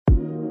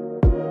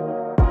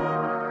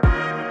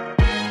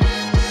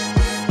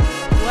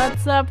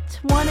What's up,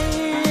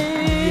 20s?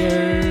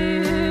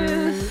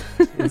 Yes.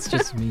 It's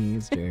just me.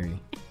 It's Jerry.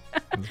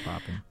 What's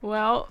popping?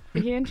 Well,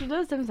 he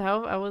introduced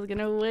himself. I was going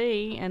to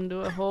wait and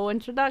do a whole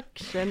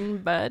introduction,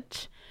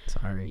 but...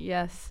 Sorry.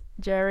 Yes,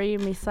 Jerry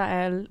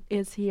Misael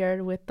is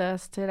here with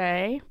us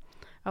today.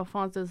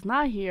 Alfonso's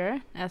not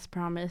here. As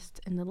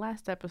promised in the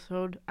last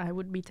episode, I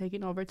would be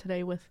taking over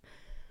today with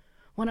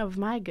one of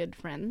my good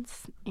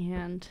friends.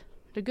 And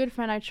the good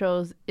friend I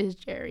chose is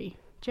Jerry.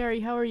 Jerry,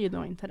 how are you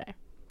doing today?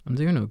 I'm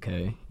doing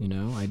okay. You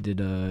know, I did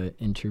a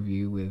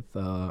interview with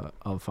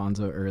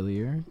Alfonso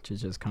earlier to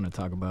just kind of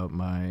talk about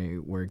my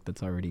work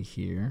that's already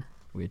here,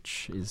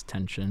 which is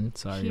Tension.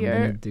 Sorry, Here.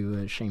 I'm going to do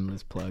a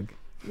shameless plug.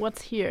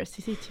 What's here?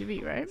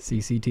 CCTV, right?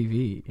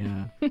 CCTV,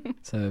 yeah.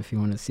 So if you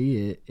want to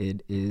see it,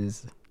 it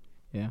is,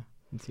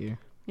 it's here.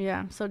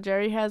 Yeah, so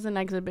Jerry has an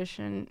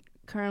exhibition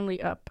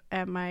currently up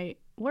at my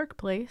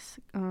workplace,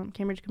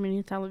 Cambridge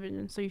Community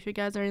Television. So if you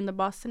guys are in the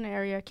Boston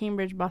area,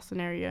 Cambridge, Boston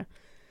area,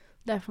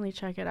 definitely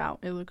check it out.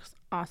 It looks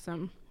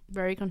awesome,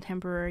 very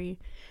contemporary.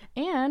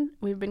 And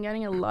we've been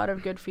getting a lot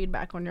of good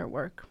feedback on your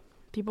work.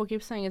 People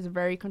keep saying it's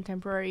very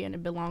contemporary and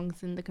it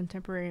belongs in the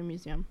Contemporary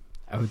Museum.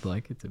 I would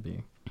like it to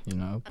be, you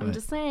know. I'm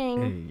just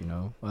saying. Hey, you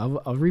know,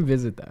 I'll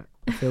revisit that.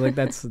 I feel like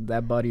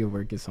that body of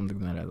work is something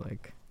that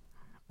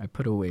I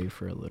put away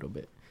for a little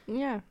bit.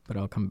 Yeah. But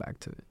I'll come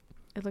back to it.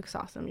 It looks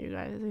awesome, you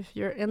guys. If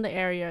you're in the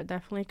area,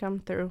 definitely come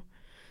through.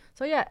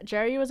 So yeah,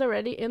 Jerry was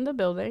already in the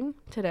building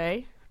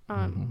today,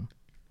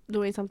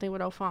 doing something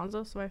with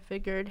Alfonso. So I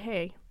figured,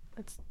 hey,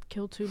 let's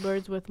kill two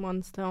birds with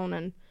one stone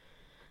and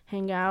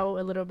hang out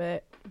a little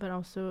bit, but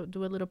also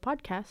do a little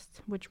podcast,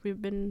 which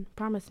we've been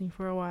promising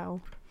for a while.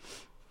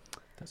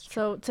 That's true.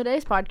 So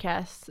today's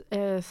podcast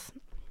is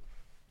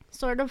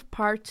sort of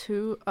part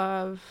 2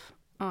 of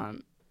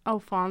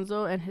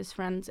Alfonso and his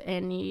friends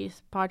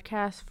Annie's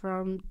podcast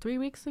from 3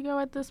 weeks ago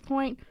at this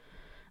point.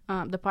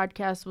 The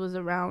podcast was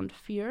around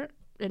fear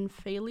and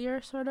failure,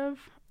 sort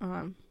of.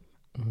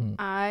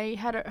 I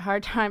had a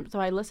hard time, so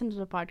I listened to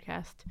the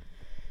podcast,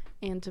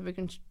 and to be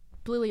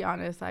completely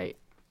honest, I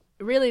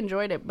really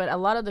enjoyed it, but a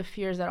lot of the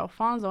fears that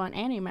Alfonso and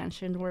Annie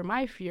mentioned were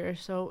my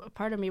fears, so a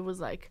part of me was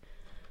like,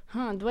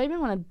 do I even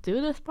want to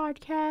do this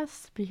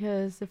podcast?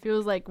 Because it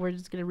feels like we're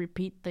just going to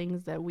repeat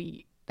things that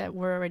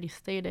were already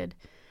stated.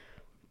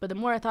 But the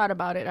more I thought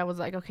about it, I was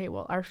like, okay,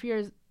 well, our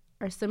fears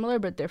are similar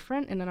but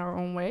different and in our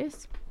own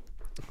ways.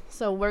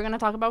 So we're going to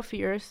talk about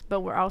fears, but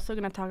we're also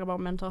going to talk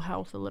about mental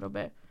health a little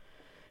bit.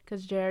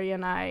 Because Jerry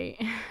and I,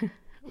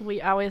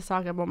 we always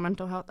talk about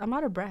mental health. I'm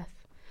out of breath.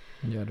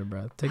 You're out of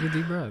breath. Take a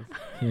deep breath.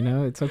 You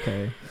know, it's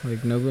okay.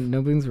 Like,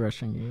 nobody's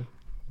rushing you.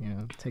 You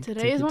know,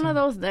 Today is one of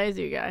those days,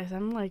 you guys.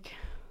 I'm like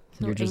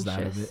so You're just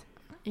anxious. out of it.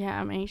 Yeah,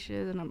 I'm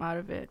anxious and I'm out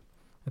of it.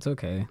 It's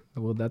okay.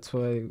 Well, that's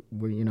why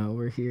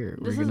we're here.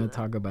 We're going to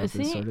talk about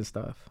this sort of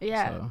stuff.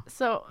 Yeah.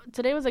 So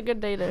today was a good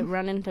day to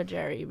run into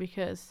Jerry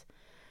because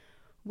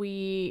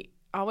we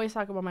always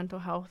talk about mental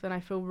health, and I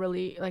feel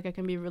really like I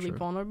can be really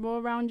vulnerable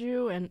around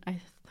you, and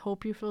I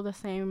hope you feel the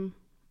same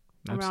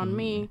around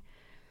me.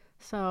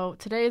 So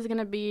today is going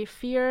to be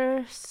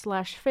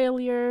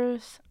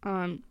fear/failures,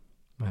 and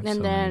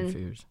then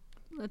fears.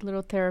 a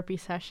little therapy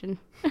session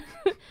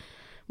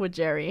with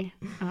Jerry.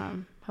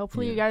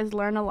 Hopefully you guys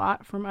learn a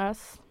lot from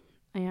us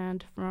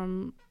and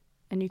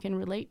you can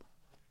relate.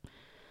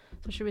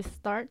 So should we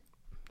start?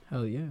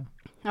 Hell yeah.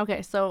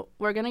 Okay, so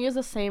we're going to use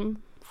the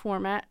same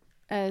format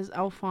as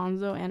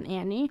Alfonso and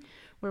Annie,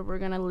 where we're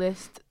going to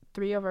list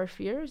 3 of our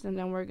fears, and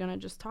then we're going to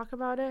just talk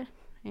about it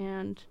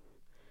and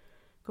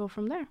go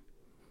from there.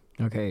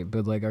 Okay,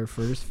 but like our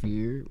first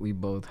fear, we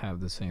both have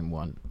the same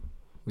one,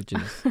 which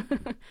is...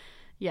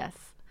 Yes.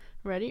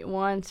 Ready?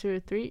 1,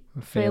 2, 3.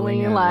 Failing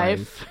in at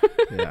life.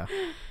 Yeah.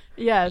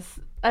 Yes.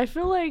 I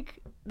feel like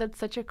that's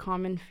such a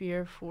common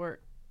fear for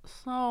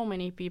so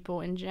many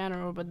people in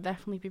general, but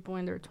definitely people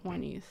in their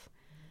 20s.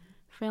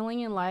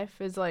 Failing in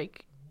life is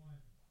like...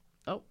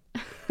 Oh.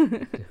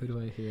 Who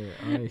do I hear?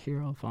 I hear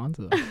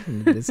Alfonso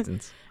in the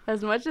distance.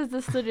 As much as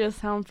this studio is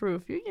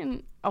soundproof,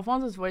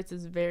 Alfonso's voice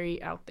is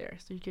very out there,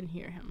 so you can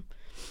hear him.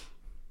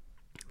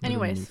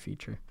 Little Anyways. mini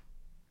feature.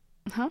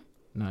 Huh?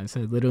 No, I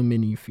said little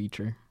mini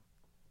feature.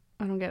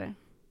 I don't get it.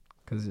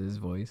 Because his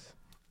voice,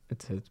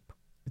 it's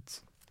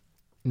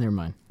never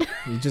mind.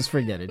 You just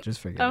forget it.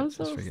 Just forget it. I'm Just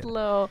so forget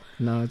slow.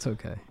 It. No, it's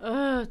okay.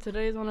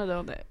 Today is one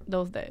of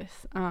those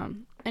days.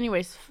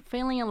 Anyways,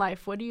 failing in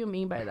life. What do you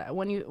mean by that?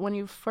 When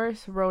you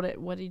first wrote it,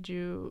 what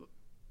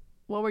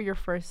were your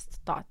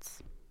first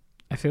thoughts?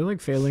 I feel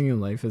like failing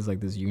in life is like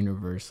this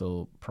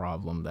universal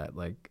problem that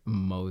like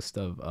most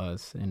of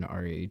us in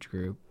our age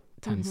group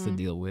tends to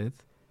deal with,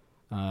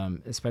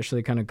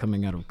 especially kind of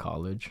coming out of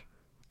college.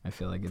 I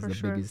feel like it's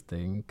the biggest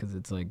thing because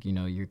it's like, you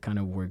know, you're kind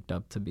of worked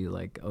up to be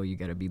like, oh, you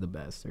got to be the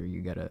best or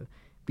you got to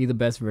be the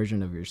best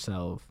version of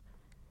yourself.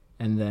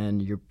 And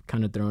then you're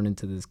kind of thrown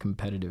into this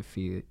competitive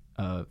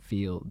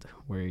field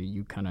where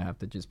you kind of have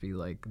to just be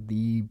like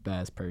the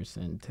best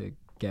person to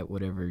get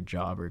whatever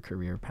job or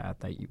career path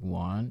that you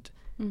want.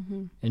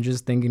 Mm-hmm. And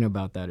just thinking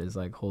about that is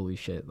like, holy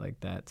shit, like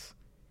that's,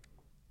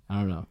 I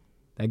don't know.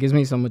 That gives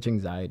me so much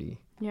anxiety.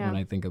 when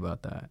I think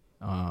about that.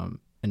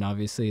 And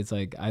obviously it's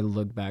like I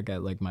look back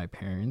at like my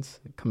parents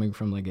coming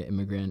from like an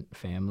immigrant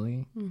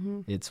family.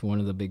 It's one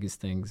of the biggest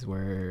things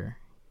where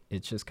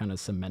it's just kind of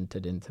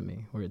cemented into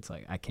me, where it's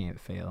like I can't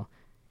fail,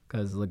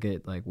 because look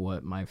at like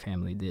what my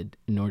family did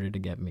in order to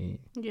get me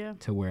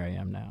to where I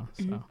am now.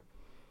 So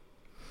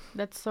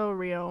that's so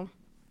real.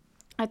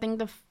 I think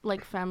the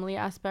like family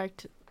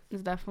aspect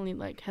is definitely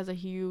like has a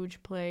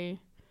huge play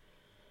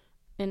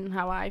in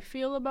how I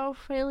feel about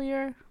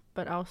failure,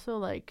 but also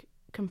like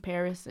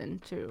comparison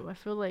too. I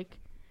feel like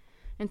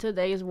in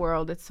today's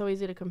world it's so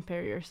easy to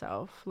compare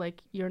yourself.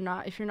 Like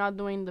if you're not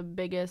doing the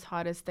biggest,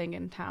 hottest thing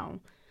in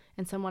town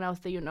and someone else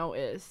that you know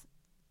is,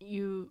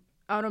 you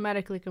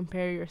automatically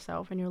compare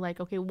yourself and you're like,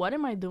 okay, what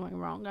am I doing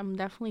wrong? I'm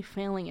definitely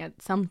failing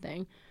at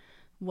something.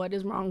 What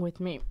is wrong with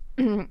me?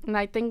 And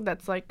I think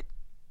that's like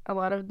a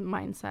lot of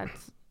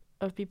mindsets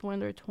of people in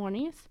their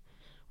 20s,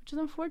 which is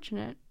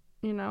unfortunate.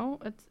 You know,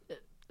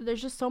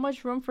 there's just so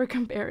much room for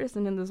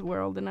comparison in this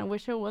world, and I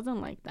wish it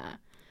wasn't like that,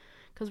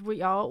 because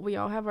we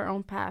all have our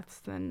own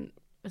paths, and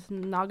it's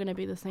not going to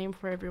be the same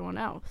for everyone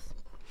else.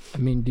 I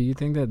mean, do you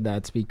think that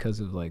that's because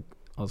of like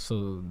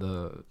also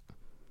the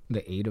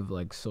aid of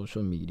like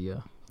social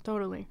media?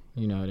 Totally.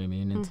 You know what I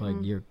mean? It's like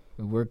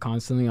we're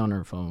constantly on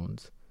our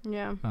phones.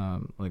 Yeah.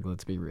 Like,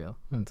 let's be real.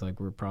 It's like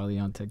we're probably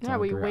on TikTok. Yeah,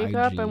 we or wake IG.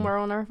 up and we're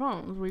on our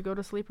phones. We go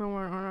to sleep and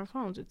we're on our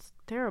phones. It's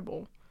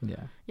terrible.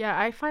 Yeah. Yeah,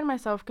 I find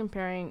myself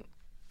comparing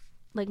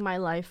like my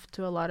life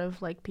to a lot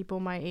of like people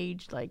my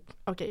age. Like,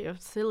 okay, a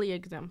silly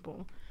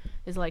example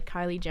is like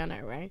Kylie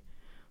Jenner, right?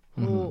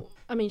 Who,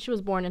 I mean, she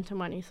was born into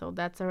money, so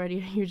that's already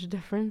a huge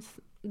difference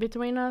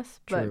between us.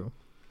 True.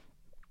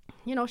 But,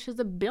 you know, she's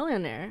a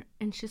billionaire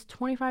and she's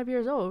 25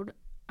 years old.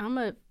 I'm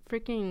a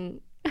freaking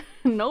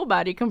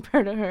nobody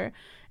compared to her,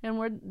 and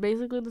we're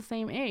basically the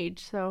same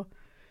age. So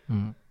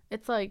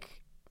it's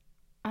like,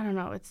 I don't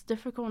know, it's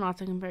difficult not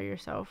to compare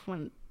yourself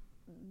when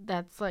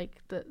that's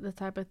like the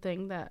type of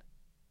thing that,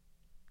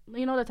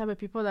 you know, the type of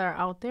people that are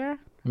out there.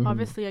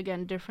 Obviously,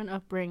 again, different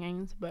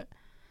upbringings, but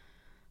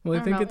well,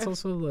 I think it's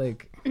also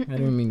like, I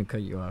didn't mean to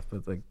cut you off,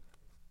 but like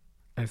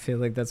I feel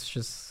like that's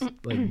just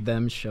like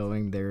them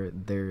showing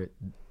their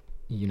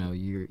you know,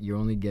 you're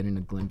only getting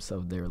a glimpse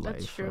of their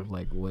life, of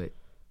like what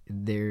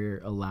they're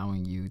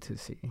allowing you to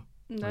see.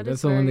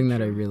 That's the one thing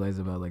that I realize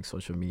about like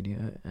social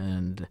media.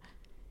 And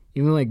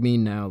even like me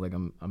now, like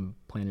I'm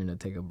planning to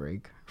take a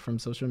break from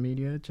social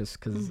media, just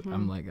because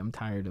I'm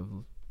tired of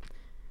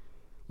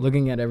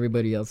looking at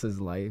everybody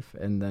else's life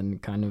and then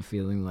kind of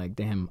feeling like,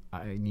 damn,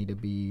 I need to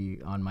be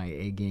on my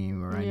A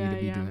game, or I need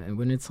to be doing it. And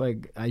when it's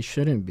like, I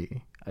shouldn't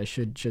be. I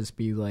should just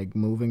be like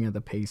moving at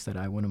the pace that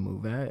I want to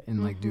move at,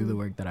 and like do the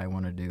work that I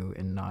want to do,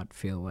 and not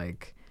feel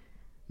like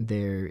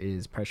there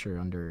is pressure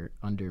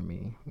under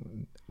me,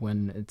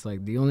 when it's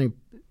like the only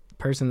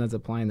person that's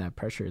applying that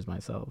pressure is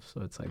myself. So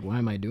it's like, why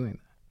am I doing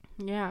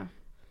that? Yeah.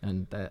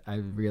 And that I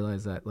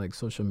realize that like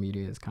social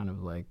media is kind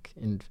of like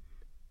and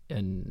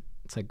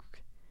it's like,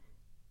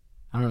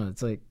 I don't know,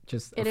 it's like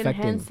just it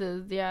affecting.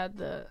 Enhances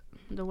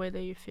the way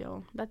that you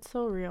feel. That's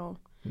so real.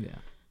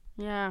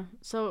 Yeah.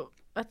 So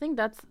I think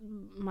that's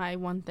my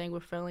one thing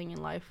with failing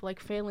in life, like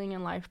failing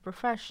in life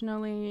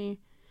professionally,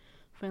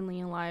 failing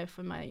in life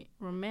in my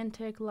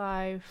romantic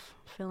life,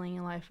 failing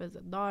in life as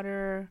a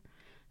daughter,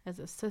 as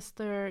a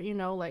sister, you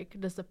know, like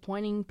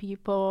disappointing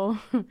people.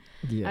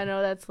 I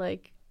know that's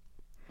like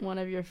one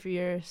of your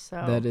fears.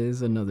 So that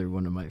is another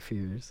one of my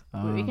fears.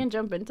 We can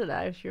jump into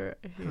that if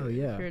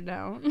you're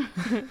down.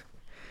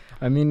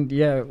 I mean,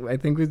 yeah, I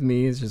think with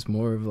me it's just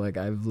more of like,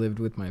 I've lived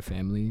with my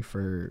family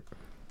for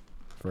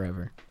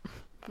forever.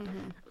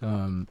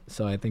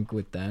 So I think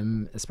with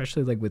them,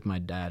 especially like with my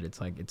dad, it's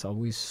like it's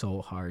always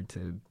so hard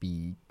to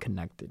be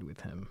connected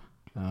with him.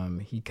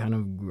 He kind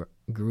of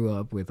grew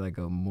up with like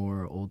a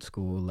more old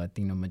school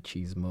Latino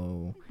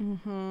machismo.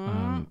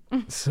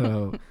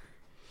 So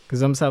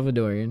because I'm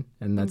Salvadorian,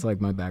 and that's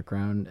like my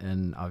background,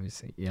 and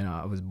obviously, you know,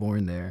 I was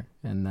born there,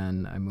 and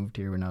then I moved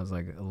here when I was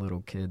like a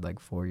little kid, like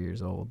 4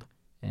 years old,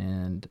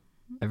 and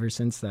ever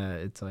since that,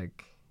 it's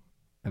like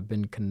I've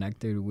been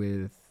connected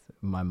with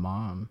my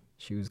mom.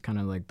 She was kind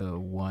of like the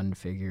one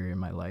figure in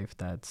my life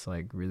that's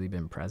like really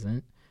been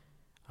present.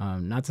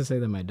 Not to say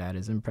that my dad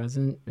isn't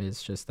present.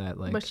 It's just that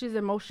like. But she's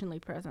emotionally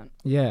present.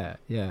 Yeah.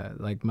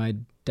 Like my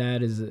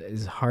dad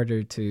is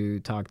harder to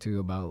talk to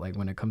about like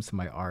when it comes to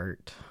my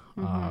art,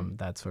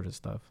 that sort of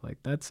stuff. Like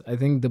that's, I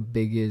think, the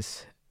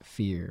biggest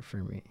fear for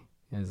me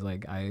is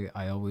like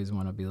I always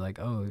want to be like,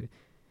 oh,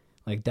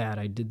 like, Dad,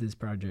 I did this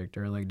project,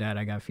 or like, Dad,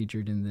 I got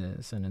featured in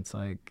this, and it's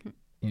like,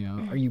 you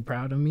know, are you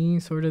proud of me,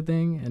 sort of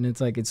thing. And it's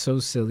like, it's so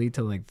silly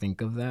to like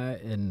think of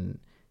that and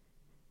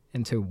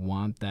to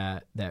want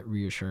that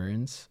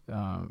reassurance,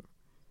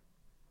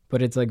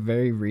 but it's like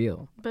very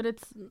real. But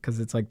it's because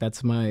it's like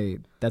that's my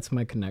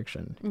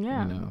connection.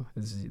 Yeah, you know,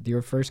 is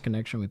your first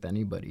connection with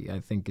anybody, I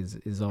think,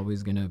 is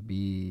always gonna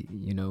be,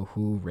 you know,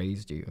 who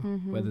raised you,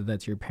 whether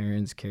that's your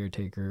parents,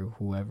 caretaker,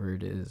 whoever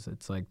it is.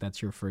 It's like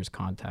that's your first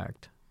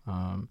contact.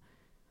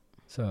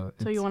 So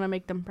you want to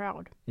make them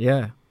proud.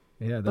 Yeah,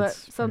 but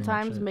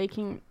sometimes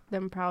making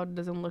them proud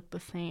doesn't look the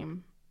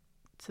same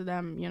to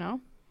them, you know?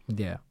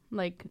 Yeah.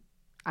 Like,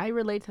 I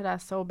relate to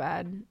that so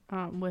bad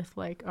with,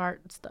 like,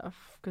 art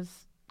stuff.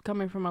 Because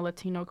coming from a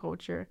Latino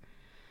culture,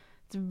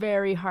 it's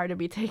very hard to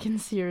be taken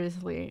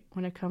seriously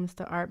when it comes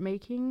to art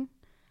making.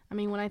 I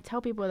mean, when I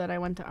tell people that I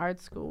went to art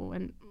school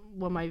and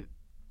what my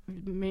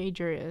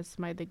major is,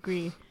 my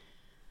degree,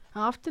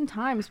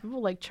 oftentimes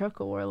people, like,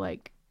 chuckle or,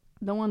 like,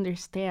 don't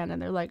understand.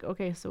 And they're like,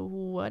 okay, so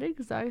what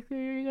exactly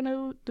are you going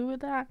to do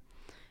with that?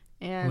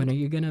 And when are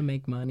you gonna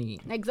make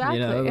money? exactly.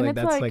 You know, And like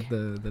it's that's like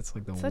the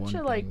such one a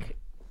thing. like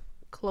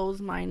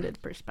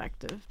closed-minded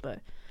perspective,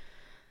 but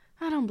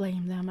I don't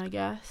blame them, I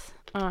guess.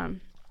 Sorry,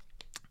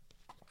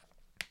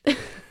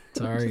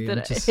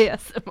 I'm just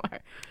ASMR.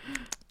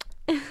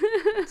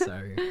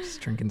 sorry, just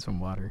drinking some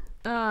water.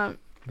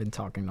 Been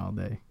talking all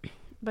day.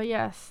 But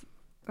yes,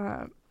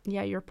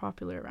 yeah, you're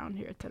popular around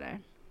here today.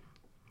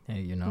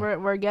 Hey, you know,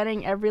 We're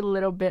getting every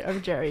little bit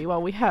of Jerry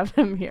while we have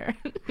him here.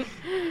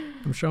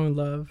 I'm showing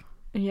love.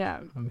 Yeah,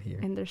 I'm here.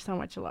 and there's so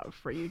much love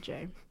for you,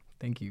 Jay.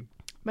 Thank you.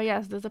 But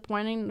yes,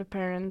 disappointing the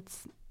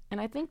parents,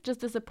 and I think just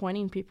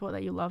disappointing people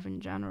that you love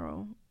in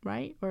general,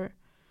 right? Or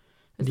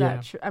is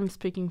that true? I'm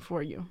speaking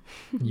for you.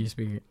 You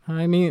speak.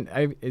 I mean,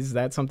 is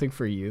that something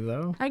for you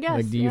though? I guess.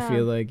 Like, do you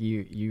feel like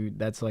you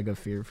that's like a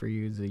fear for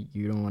you, is that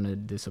you don't want to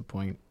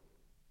disappoint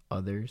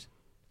others?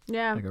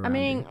 Yeah, like I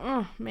mean,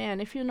 man,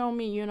 if you know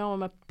me, you know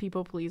I'm a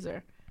people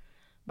pleaser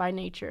by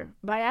nature,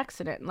 by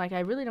accident. Like,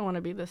 I really don't want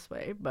to be this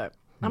way, but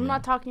I'm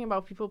not talking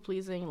about people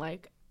pleasing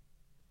like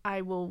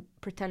I will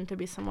pretend to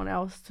be someone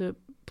else to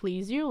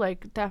please you.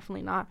 Like,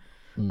 definitely not.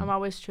 I'm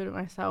always true to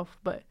myself,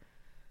 but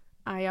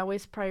I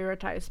always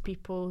prioritize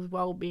people's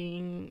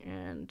well-being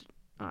and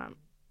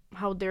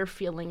how they're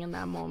feeling in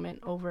that moment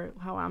over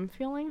how I'm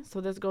feeling.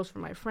 So this goes for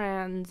my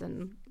friends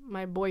and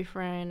my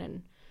boyfriend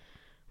and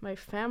my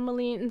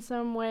family in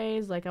some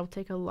ways. Like, I'll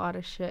take a lot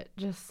of shit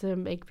just to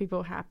make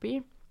people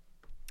happy.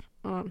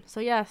 So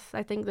yes,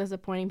 I think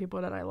disappointing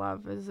people that I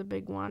love is a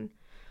big one.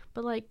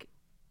 But, like,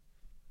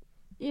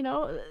 you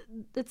know,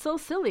 it's so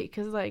silly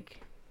because, like,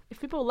 if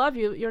people love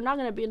you, you're not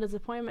going to be in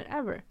disappointment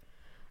ever.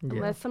 Yeah.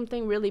 Unless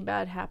something really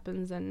bad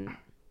happens and,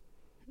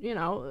 you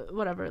know,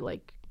 whatever,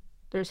 like,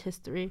 there's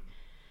history.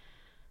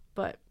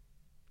 But,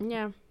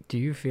 yeah. Do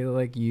you feel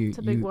like it's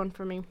a big one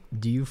for me.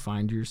 Do you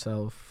find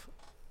yourself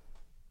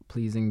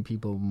pleasing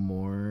people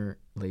more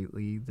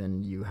lately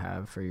than you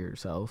have for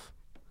yourself?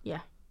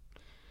 Yeah.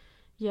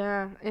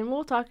 Yeah, and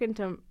we'll talk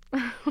into...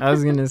 I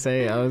was going to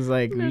say, I was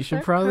like, we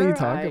should probably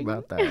talk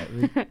about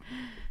that.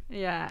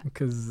 Yeah.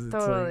 Because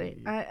totally.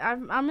 Like,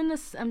 I'm in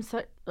this...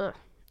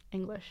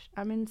 English.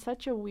 I'm in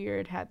such a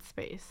weird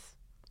headspace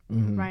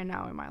right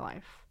now in my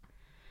life.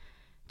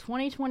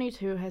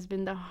 2022 has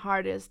been the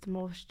hardest,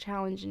 most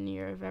challenging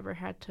year I've ever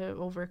had to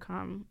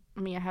overcome.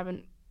 I mean,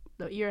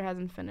 the year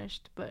hasn't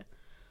finished, but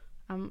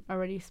I'm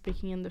already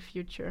speaking in the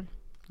future.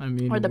 I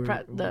mean, or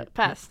the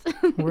past.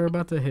 We're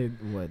about to hit,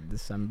 what,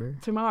 December?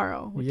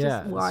 Tomorrow, which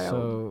is wild.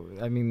 So,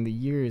 I mean, the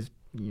year is,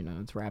 you know,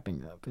 it's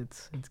wrapping up.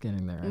 It's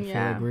getting there. I feel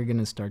like we're going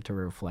to start to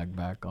reflect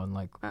back on,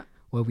 like,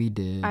 what we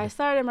did. I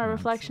started my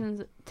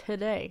reflections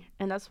today,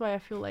 and that's why I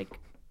feel like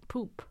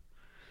poop.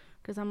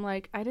 Because I'm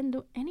like, I didn't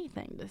do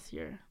anything this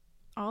year.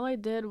 All I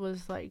did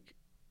was, like,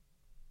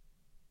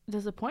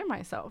 disappoint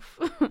myself.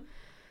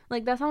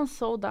 Like, that sounds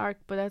so dark,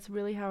 but that's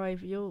really how I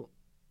feel,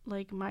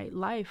 like, my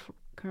life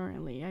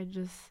currently. I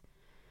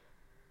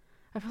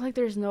feel like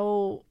there's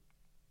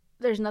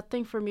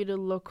nothing for me to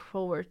look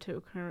forward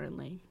to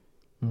currently.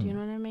 Do you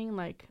know what I mean?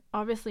 Like,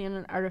 obviously in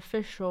an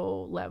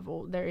artificial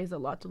level, there is a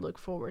lot to look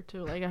forward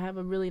to. Like, I have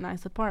a really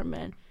nice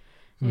apartment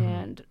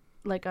and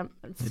like it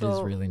is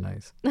really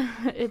nice.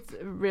 It's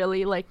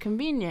really, like,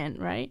 convenient,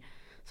 right?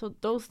 So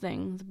those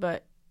things,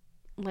 but,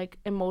 like,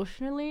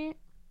 emotionally,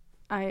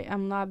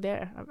 I'm not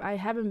there. I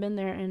haven't been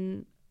there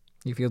in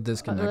you feel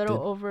disconnected? A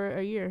little over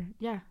a year.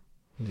 Yeah.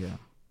 Yeah.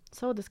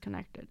 So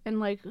disconnected. And,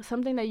 like,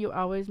 something that you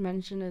always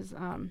mention is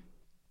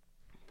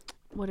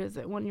what is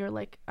it when you're,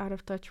 like, out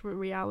of touch with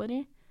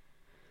reality?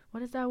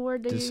 What is that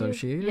word that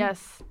Dissociated? You use?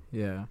 Yes.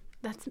 Yeah.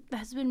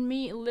 That's been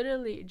me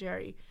literally,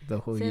 Jerry. The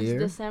whole since year?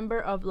 Since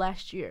December of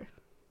last year.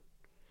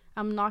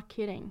 I'm not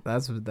kidding.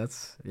 That's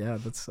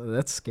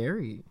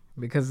scary,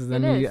 because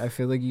then I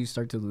feel like you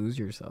start to lose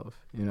yourself,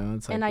 you know?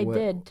 It's like, and I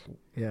did.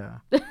 Yeah.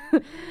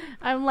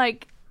 I'm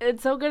like,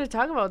 it's so good to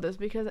talk about this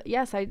because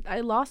yes,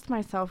 I lost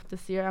myself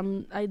this year.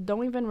 I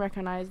don't even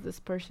recognize this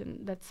person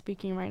that's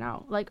speaking right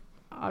now. Like,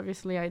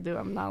 obviously I do.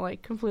 I'm not,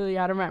 like, completely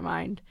out of my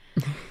mind.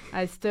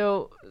 I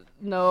still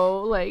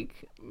know,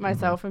 like,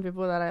 myself and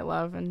people that I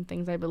love and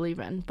things I believe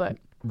in, but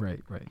right.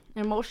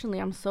 Emotionally,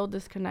 I'm so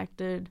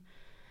disconnected.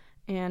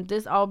 And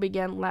this all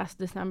began last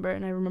December,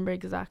 and I remember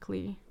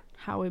exactly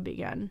how it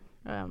began.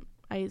 I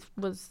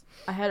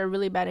had a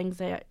really bad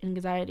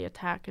anxiety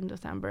attack in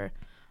December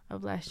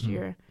of last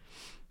year,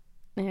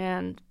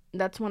 and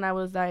that's when I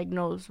was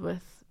diagnosed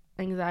with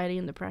anxiety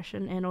and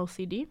depression and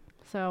OCD.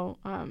 So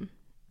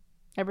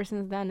ever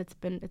since then,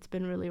 it's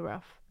been really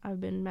rough.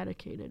 I've been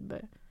medicated,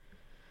 but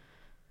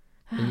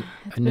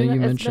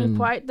it's been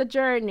quite the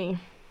journey.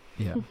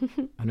 Yeah.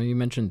 I know you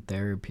mentioned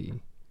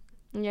therapy.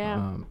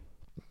 Yeah.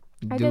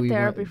 I did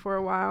therapy for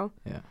a while.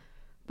 Yeah.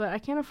 But I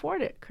can't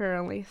afford it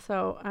currently,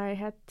 so I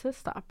had to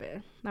stop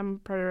it. I'm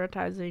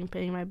prioritizing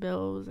paying my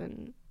bills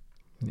and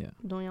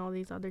doing all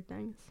these other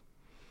things.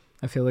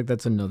 I feel like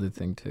that's another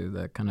thing too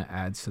that kind of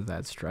adds to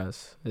that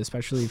stress,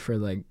 especially for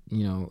like,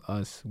 you know,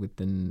 us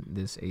within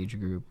this age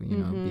group, you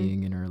know,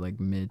 being in our like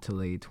mid to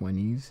late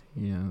 20s,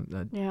 you know,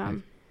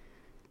 that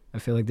I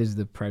feel like there's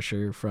the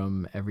pressure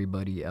from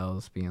everybody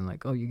else being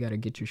like, oh, you got to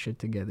get your shit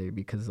together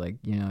because, like,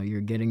 you know,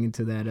 you're getting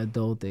into that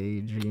adult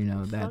age, you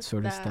know, that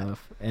sort of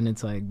stuff. And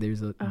it's like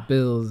there's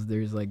bills,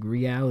 there's like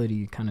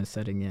reality kind of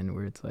setting in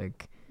where it's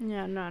like,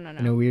 no.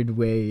 In a weird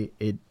way,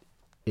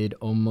 it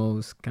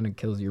almost kind of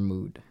kills your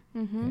mood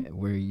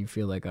where you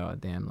feel like, oh,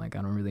 damn, like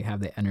I don't really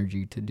have the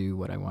energy to do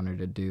what I wanted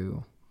to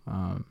do.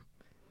 And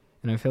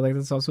I feel like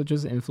that's also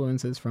just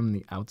influences from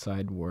the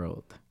outside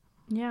world.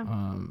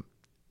 Yeah.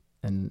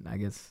 And I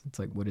guess it's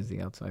like, what is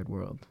the outside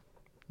world?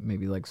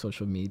 Maybe like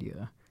social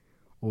media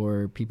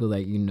or people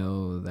that you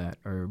know that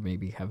are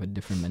maybe have a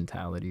different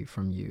mentality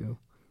from you.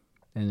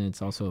 And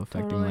it's also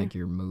affecting like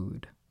your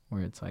mood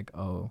where it's like,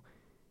 oh,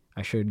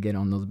 I should get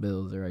on those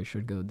bills or I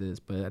should go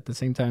this. But at the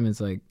same time, it's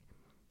like,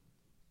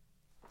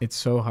 it's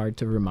so hard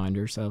to remind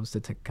ourselves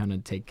to kind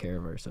of take care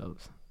of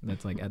ourselves.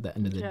 That's like at the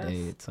end of the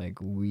day, it's like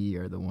we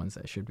are the ones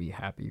that should be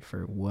happy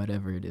for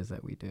whatever it is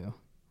that we do.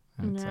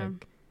 And it's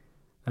like,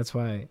 that's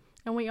why.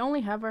 And we only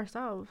have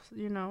ourselves,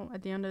 you know,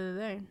 at the end of the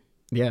day.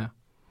 Yeah.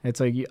 It's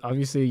like,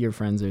 obviously your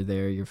friends are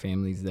there, your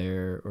family's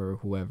there, or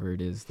whoever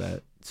it is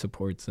that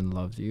supports and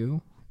loves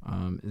you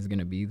is going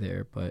to be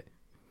there. But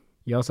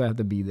you also have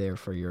to be there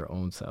for your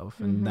own self.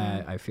 And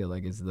that, I feel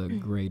like, is the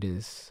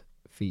greatest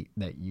feat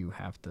that you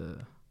have to,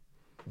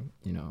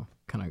 you know,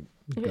 kind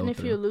of go through. And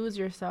if you lose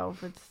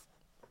yourself,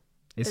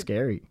 it's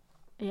scary.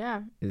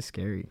 Yeah. It's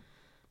scary.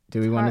 Do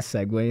we want to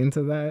segue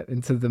into that,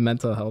 into the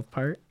mental health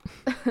part?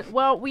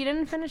 Well, we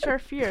didn't finish our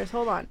fears.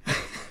 Hold on.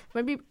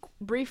 Maybe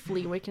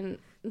briefly we can...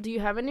 Do you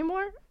have any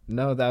more?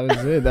 No, that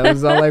was it. That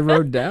was all I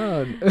wrote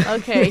down.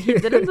 Okay. He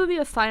didn't do the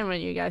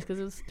assignment, you guys, because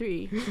it was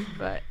 3.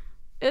 But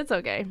it's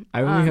okay.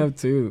 I only have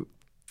 2.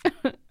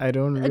 I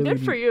don't really...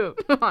 Good for you,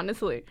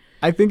 honestly.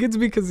 I think it's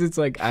because it's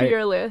like...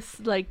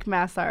 Fearless, like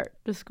mass art,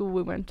 the school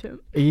we went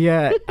to.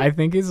 Yeah, I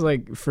think it's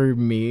like, for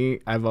me,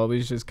 I've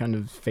always just kind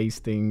of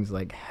faced things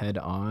like head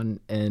on,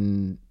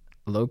 and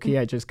low-key,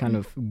 I just kind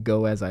of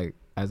go as I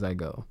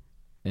go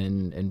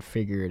and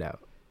figure it out.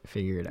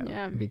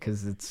 Yeah.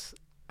 Because it's...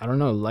 I don't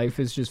know, life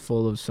is just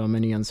full of so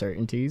many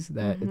uncertainties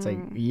that it's like,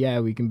 yeah,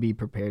 we can be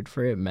prepared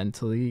for it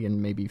mentally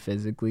and maybe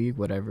physically,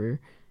 whatever.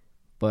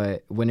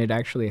 But when it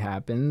actually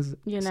happens,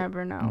 you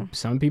never know.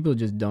 Some people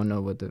just don't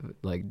know what to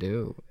like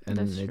do, and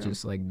That's it's true.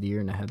 just like deer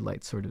in the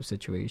headlights sort of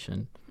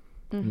situation.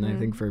 And I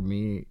think for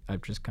me,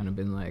 I've just kind of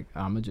been like,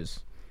 I'm gonna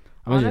just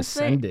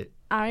send it.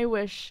 I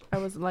wish I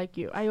was like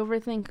you. I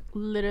overthink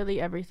literally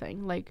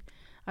everything. Like,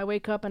 I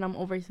wake up and I'm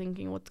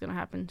overthinking what's gonna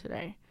happen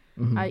today.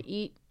 I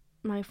eat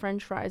my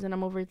French fries and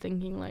I'm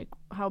overthinking like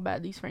how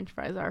bad these French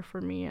fries are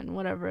for me and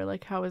whatever.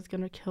 Like how it's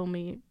gonna kill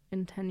me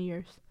in 10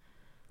 years.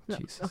 No,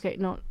 okay,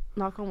 no.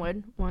 Knock on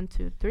wood. 1,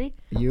 2, 3.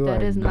 You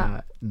that are is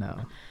not.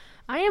 No.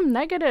 I am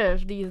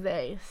negative these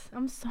days.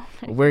 I'm so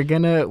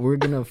negative. We're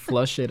gonna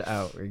flush it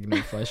out. We're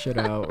gonna flush it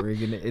out.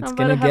 It's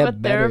gonna have a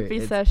get better.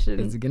 Therapy session.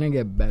 It's gonna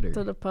get better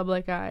to the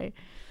public eye.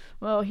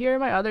 Well, here are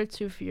my other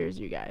 2 fears,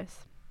 you guys.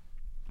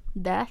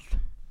 Death.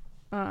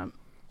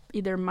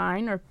 Either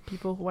mine or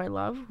people who I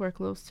love, who are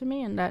close to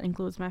me, and that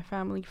includes my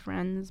family,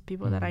 friends,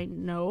 people that I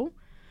know.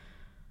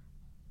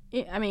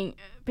 I mean,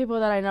 people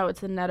that I know,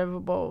 it's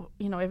inevitable.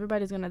 You know,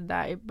 everybody's going to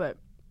die, but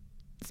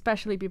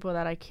especially people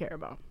that I care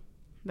about.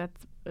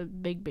 That's a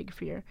big, big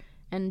fear.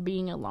 And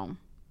being alone.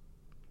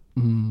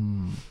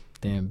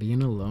 Damn,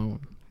 being alone.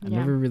 I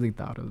never really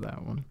thought of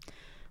that one.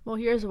 Well,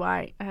 here's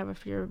why I have a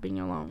fear of being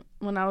alone.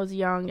 When I was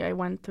young, I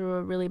went through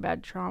a really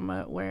bad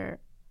trauma where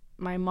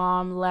my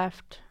mom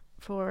left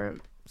for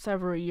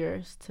several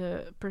years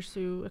to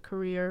pursue a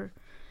career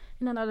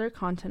in another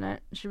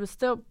continent. She was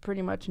still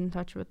pretty much in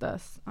touch with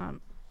us,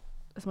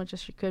 as much as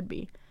she could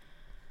be.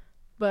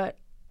 But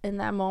in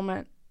that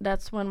moment,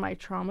 that's when my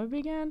trauma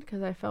began,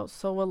 because I felt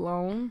so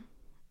alone.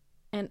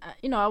 And,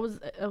 you know, I was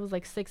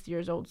like 6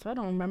 years old, so I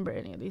don't remember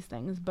any of these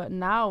things. But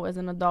now, as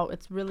an adult,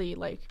 it's really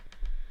like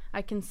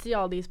I can see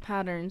all these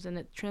patterns, and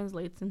it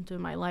translates into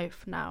my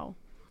life now.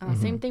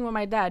 Same thing with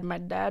my dad. My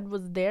dad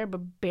was there,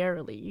 but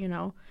barely, you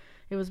know.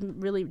 It was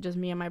really just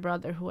me and my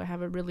brother who I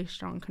have a really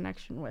strong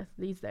connection with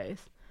these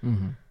days.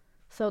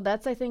 So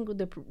that's, I think,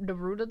 the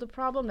root of the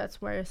problem. That's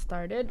where it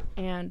started.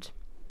 And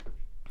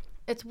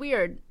it's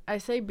weird. I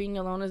say being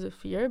alone is a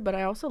fear, but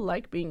I also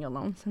like being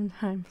alone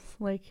sometimes.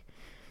 Like,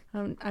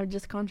 I've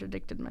just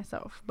contradicted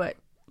myself. But,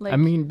 like... I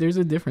mean, there's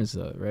a difference,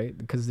 though, right?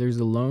 Because there's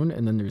alone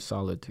and then there's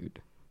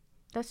solitude.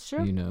 That's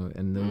true. You know,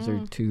 and those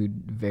are 2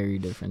 very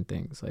different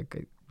things.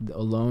 Like,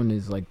 alone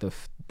is like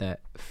that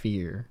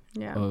fear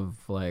of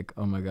like,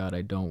 oh my God,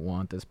 I don't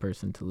want this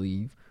person to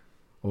leave,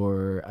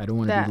 or I don't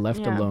want to be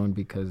left alone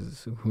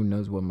because who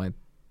knows what might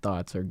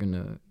thoughts are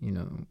gonna,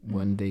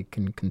 when they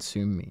can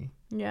consume me.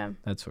 Yeah.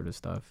 That sort of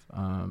stuff.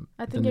 I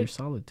think then there's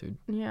solitude.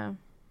 Yeah.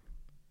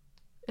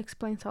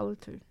 Explain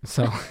solitude.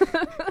 So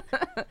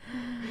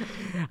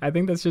I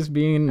think that's just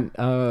being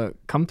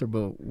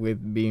comfortable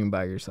with being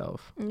by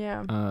yourself.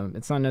 Yeah.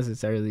 It's not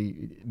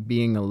necessarily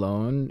being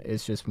alone.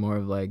 It's just more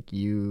of like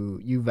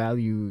you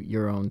value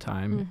your own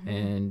time,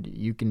 and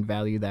you can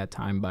value that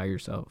time by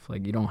yourself.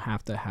 Like you don't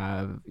have to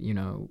have,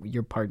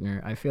 your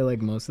partner. I feel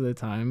like most of the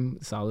time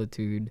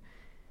solitude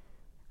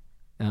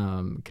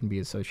can be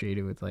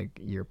associated with like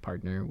your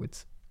partner,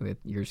 with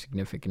your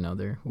significant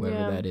other,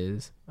 whoever that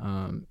is.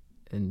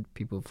 And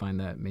people find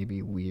that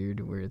maybe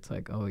weird, where it's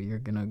like, oh, you're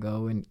gonna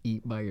go and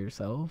eat by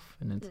yourself,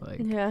 and it's like,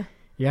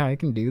 yeah, I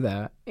can do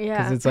that. Yeah,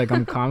 because it's like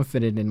I'm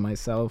confident in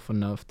myself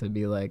enough to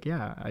be like,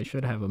 yeah, I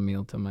should have a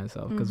meal to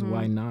myself, because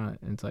why not?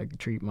 And it's like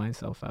treat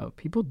myself out.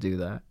 People do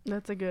that.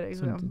 That's a good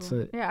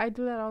example. Yeah, I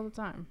do that all the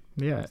time.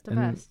 Yeah, it's the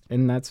best.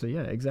 And that's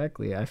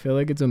exactly. I feel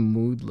like it's a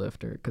mood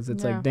lifter, because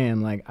it's like,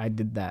 damn, like I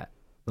did that.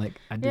 Like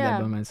I did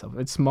that by myself.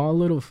 It's small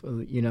little,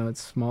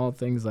 it's small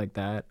things like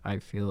that. I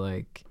feel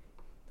like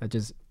that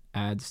just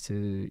adds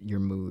to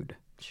your mood.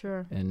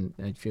 Sure. And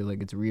I feel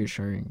like it's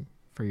reassuring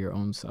for your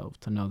own self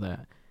to know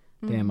that,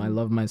 damn, I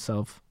love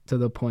myself to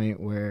the point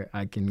where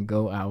I can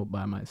go out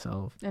by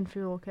myself and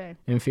feel okay.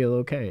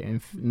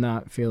 And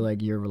not feel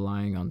like you're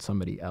relying on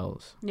somebody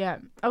else. Yeah.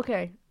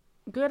 Okay.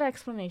 Good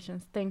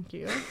explanations. Thank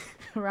you.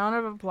 A round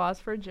of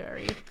applause for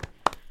Jerry.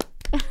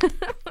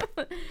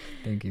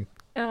 Thank you.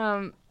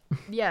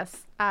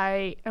 Yes,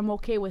 I am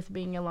okay with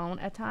being alone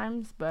at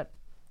times, but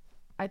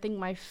I think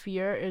my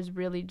fear is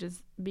really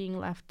just being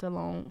left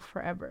alone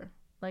forever.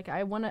 Like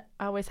I want to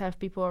always have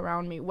people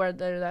around me,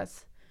 whether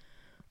that's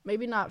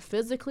maybe not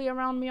physically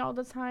around me all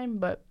the time,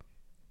 but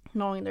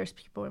knowing there's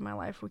people in my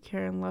life who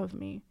care and love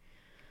me.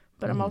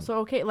 But I'm also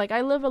okay. Like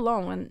I live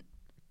alone, and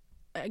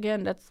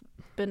again, that's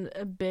been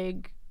a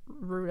big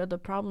root of the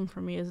problem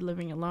for me, is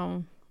living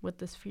alone with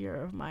this fear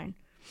of mine.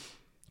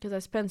 Because I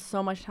spend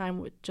so much time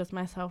with just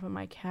myself and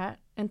my cat.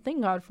 And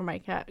thank God for my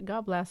cat.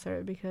 God bless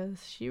her,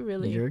 because she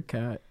really... Your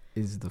cat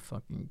is the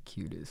fucking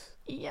cutest.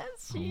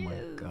 Yes, she is.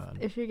 Oh my God.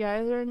 If you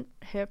guys are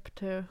hip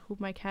to who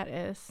my cat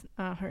is,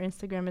 her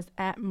Instagram is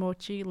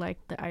 @mochi,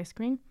 like the ice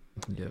cream.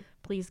 Yep.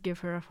 Please give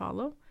her a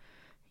follow.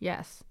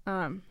 Yes.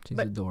 She's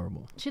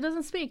adorable. She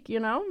doesn't speak,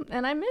 and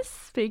I miss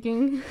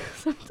speaking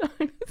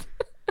sometimes.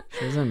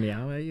 She doesn't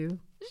meow at you?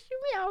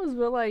 She meows,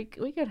 but like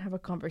we could have a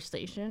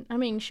conversation. I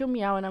mean, she'll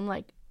meow and I'm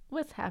like,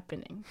 what's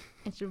happening?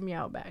 And she'll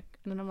meow back.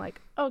 And then I'm like,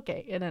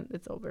 okay. And then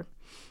it's over.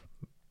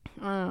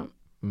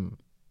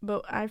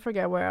 But I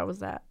forget where I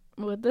was at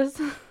with this.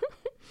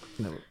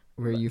 No,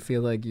 where you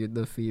feel like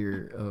the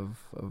fear of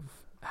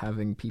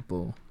having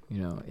people,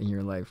 in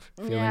your life,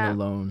 feeling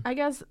alone. I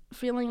guess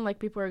feeling like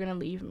people are going to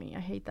leave me. I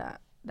hate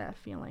that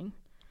feeling.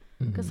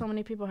 Because so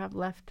many people have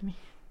left me.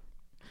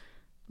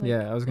 Like,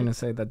 yeah, I was going to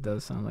say that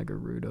does sound like a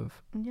root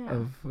of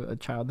a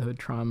childhood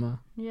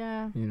trauma.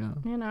 Yeah.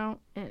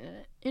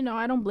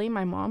 I don't blame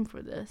my mom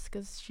for this,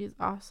 because she's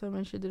awesome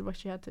and she did what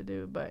she had to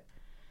do, but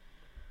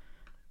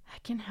I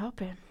can't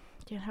help it.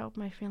 Can't help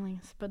my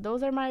feelings. But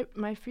those are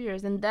my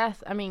fears. And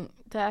death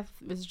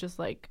is just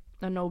like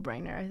a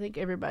no-brainer. I think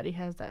everybody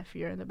has that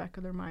fear in the back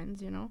of their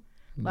minds,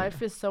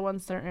 Life is so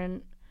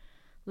uncertain.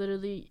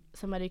 Literally,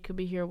 somebody could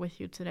be here with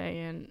you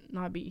today and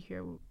not be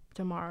here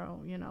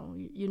tomorrow,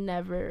 You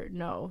never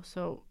know.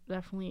 So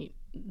definitely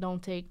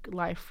don't take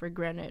life for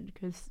granted,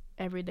 because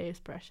every day is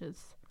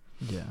precious.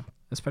 Yeah,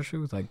 especially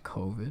with like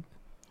COVID.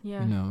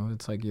 Yeah.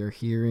 It's like you're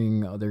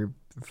hearing other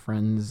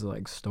friends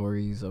like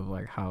stories of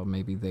like how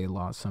maybe they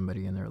lost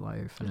somebody in their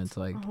life, and it's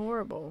like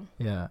horrible.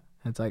 Yeah,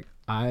 it's like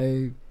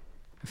I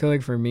feel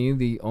like for me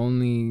the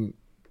only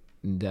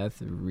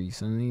death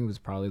recently was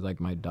probably like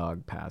my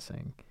dog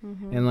passing.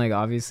 And like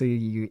obviously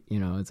you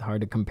know it's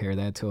hard to compare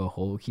that to a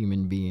whole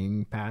human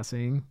being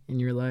passing in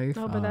your life.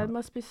 No, but that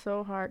must be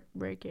so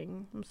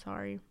heartbreaking. I'm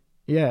sorry.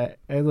 Yeah,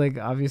 and like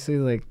obviously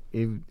like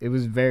it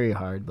was very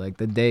hard, like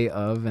the day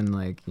of, and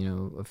like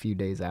a few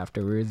days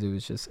afterwards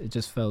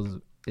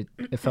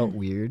it felt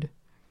weird,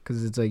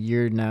 because it's like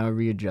you're now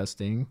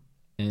readjusting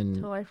and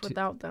to life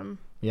without them.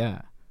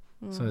 Yeah.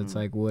 So it's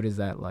like, what is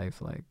that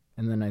life like?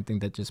 And then I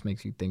think that just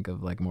makes you think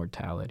of like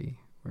mortality,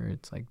 where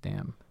it's like,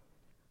 damn,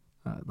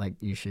 like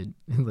you should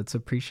let's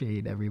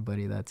appreciate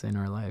everybody that's in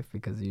our life,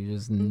 because you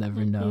just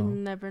never know. You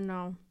never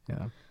know.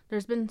 Yeah.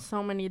 There's been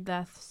so many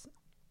deaths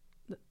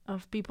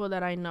of people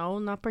that I know,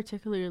 not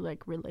particularly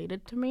like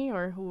related to me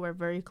or who are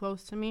very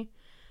close to me,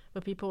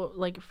 but people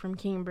like from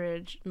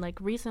Cambridge. Like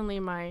recently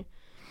my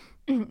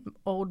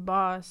old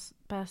boss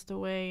passed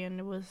away, and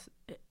it was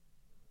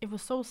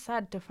so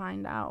sad to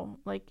find out.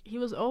 Like he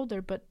was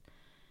older, but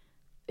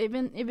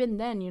even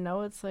then,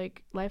 it's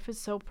like life is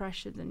so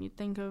precious, and you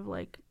think of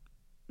like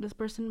this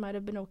person might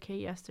have been okay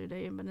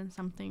yesterday, but then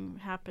something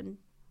happened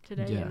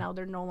today, and now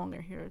they're no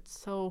longer here. It's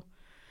so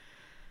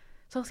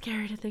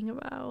scary to think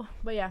about.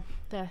 But yeah,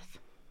 death.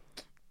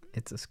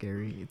 It's a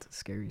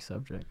scary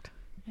subject.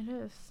 It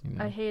is. You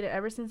know? I hate it.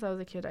 Ever since I was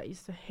a kid, I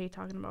used to hate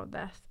talking about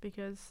death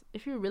because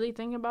if you really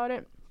think about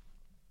it,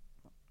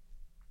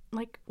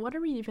 like, what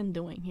are we even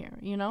doing here,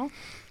 you know?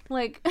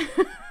 Like,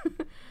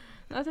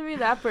 not to be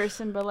that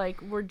person, but,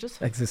 like, we're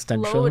just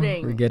Existential.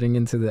 floating. We're getting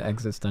into the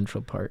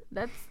existential part.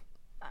 That's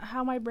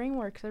how my brain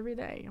works every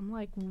day. I'm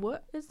like,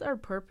 what is our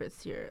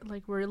purpose here?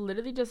 Like, we're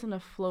literally just in a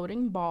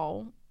floating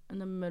ball in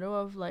the middle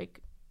of,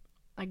 like,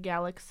 a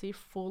galaxy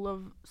full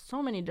of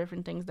so many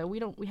different things that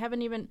we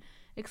haven't even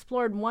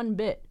explored one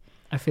bit.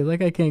 I feel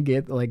like I can't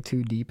get, like,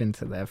 too deep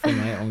into that for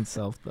my own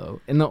self, though.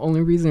 And the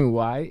only reason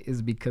why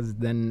is because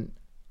then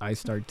I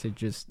start to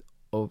just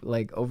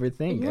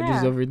overthink. Yeah. I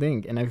just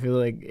overthink, and I feel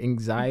like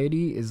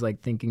anxiety is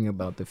like thinking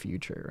about the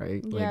future,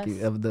 right? Yes.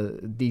 Like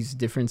of these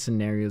different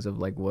scenarios of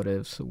like what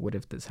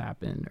if this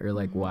happened, or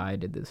like why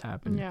did this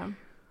happen? Yeah.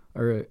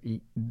 Or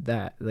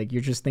that, like,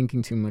 you're just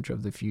thinking too much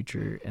of the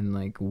future and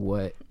like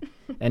what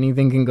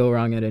anything can go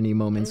wrong at any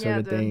moment, sort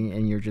of thing,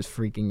 and you're just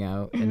freaking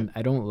out. And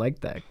I don't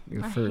like that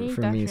for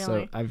me.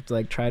 So I've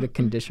like tried to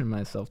condition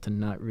myself to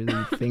not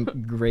really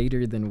think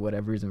greater than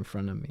whatever's in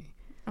front of me.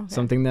 Okay.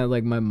 Something that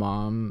like my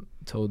mom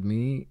told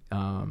me,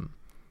 I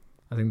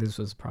think this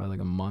was probably like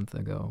a month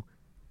ago,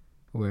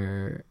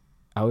 where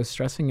I was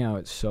stressing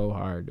out so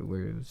hard,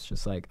 where it was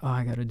just like, oh,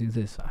 I gotta do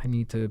this, I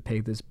need to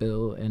pay this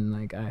bill, and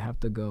like I have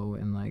to go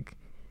and like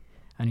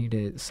I need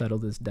to settle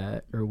this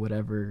debt or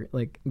whatever.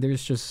 Like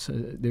there's just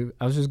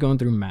I was just going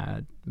through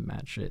mad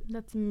shit.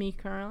 That's me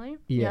currently.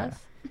 Yeah.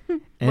 Yes.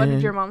 What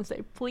did your mom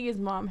say? Please,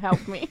 mom,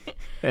 help me.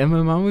 And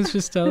my mom was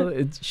just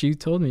she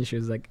told me, she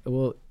was like,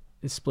 well,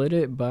 split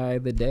it by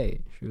the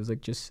day. She was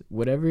like, just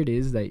whatever it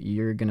is that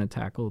you're gonna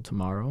tackle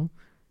tomorrow,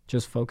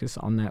 just focus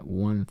on that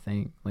one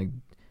thing. Like,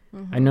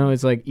 I know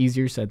it's like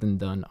easier said than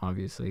done,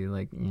 obviously.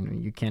 Like, you know,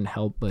 you can't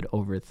help but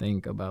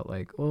overthink about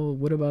like, oh,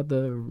 what about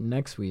the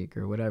next week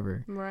or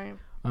whatever. Right.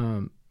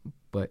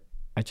 But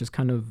I just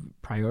kind of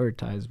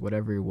prioritized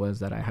whatever it was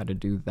that I had to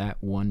do that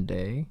one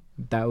day.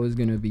 That was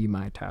gonna be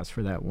my task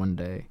for that one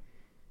day.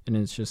 And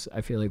it's just,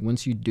 I feel like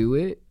once you do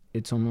it,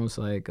 it's almost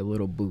like a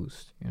little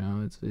boost, you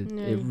know.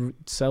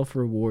 It's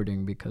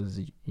self-rewarding because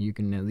you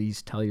can at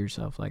least tell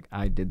yourself like,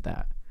 I did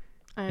that,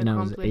 and I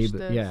was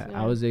able.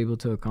 I was able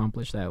to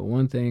accomplish that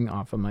one thing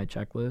off of my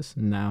checklist.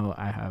 Now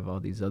I have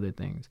all these other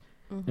things,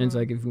 and it's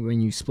like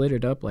when you split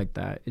it up like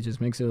that, it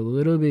just makes it a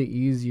little bit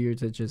easier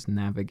to just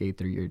navigate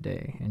through your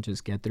day and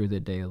just get through the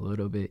day a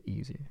little bit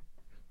easier.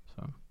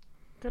 So,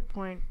 good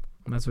point.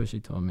 That's what she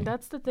told me.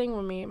 That's the thing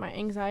with me. My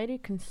anxiety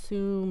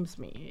consumes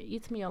me. It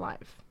eats me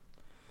alive.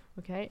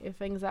 Okay, if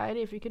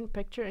you can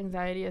picture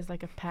anxiety as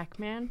like a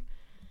Pac-Man,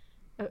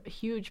 a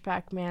huge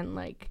Pac-Man,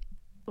 like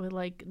with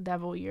like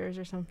devil ears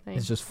or something.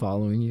 It's just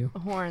following you.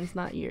 Horns,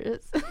 not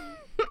ears.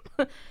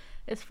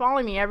 It's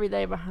following me every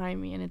day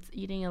behind me, and it's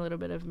eating a little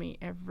bit of me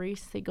every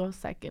single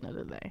second of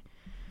the day.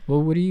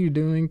 Well, what are you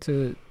doing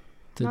to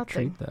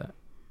treat that?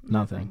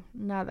 Nothing.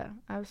 Nada.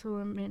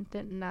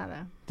 Absolutamente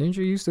nada. Didn't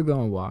you used to go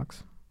on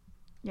walks?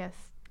 Yes.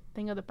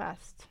 Thing of the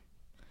past.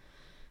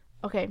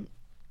 Okay.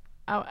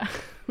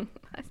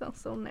 I sound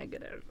so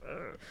negative.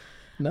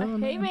 I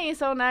hate being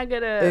so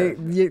negative.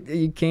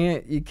 You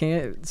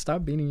can't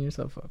stop beating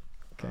yourself up.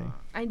 Okay.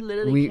 I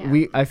literally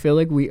can't. I feel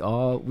like we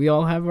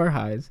all have our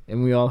highs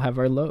and we all have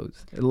our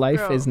lows.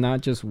 Life is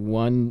not just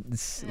one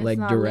like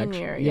direction.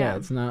 Linear, yeah,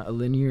 it's not a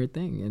linear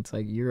thing. It's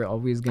like you're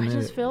always gonna. I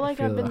just feel like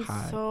I've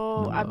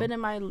been in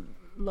my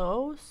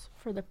lows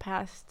for the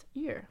past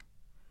year.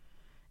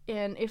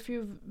 And if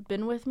you've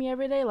been with me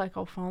every day, like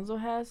Alfonso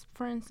has,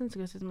 for instance,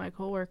 because he's my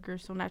coworker,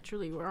 so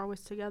naturally we're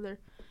always together.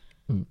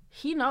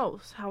 He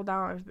knows how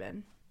down I've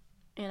been.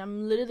 And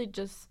I'm literally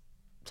just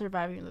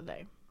surviving the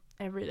day,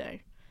 every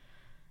day.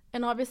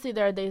 And obviously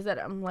there are days that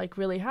I'm like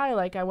really high.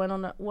 Like I went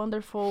on a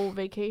wonderful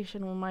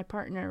vacation with my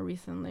partner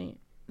recently.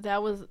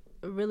 That was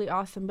really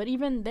awesome. But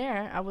even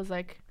there, I was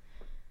like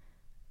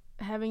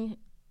having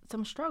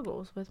some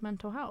struggles with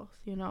mental health,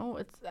 you know?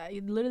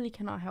 I literally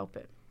cannot help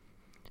it.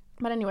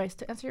 But anyways,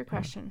 to answer your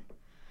question,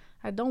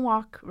 I don't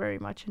walk very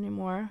much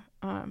anymore.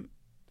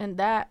 And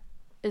that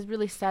is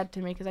really sad to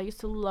me because I used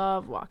to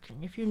love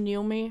walking. If you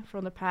knew me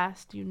from the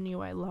past, you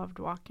knew I loved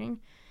walking.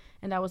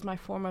 And that was my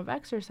form of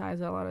exercise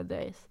a lot of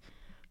days.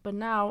 But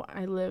now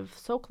I live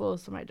so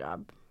close to my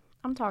job.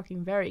 I'm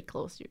talking very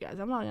close, you guys.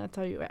 I'm not going to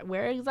tell you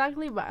where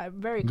exactly, but I'm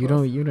very close.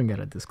 You don't got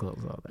to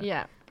disclose all that.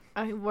 Yeah.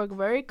 I work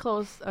very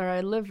close, or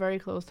I live very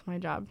close to my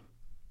job.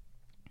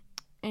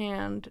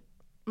 And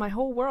my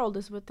whole world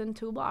is within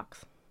 2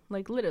 blocks.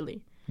 Like,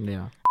 literally.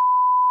 Yeah.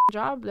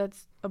 Job,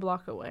 that's a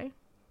block away.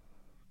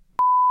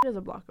 Is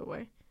a block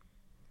away.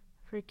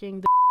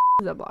 Freaking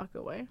is a block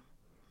away.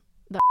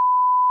 The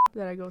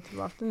that I go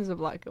to often is a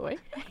block away.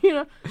 You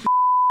know?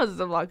 Is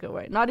a block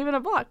away. Not even a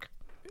block.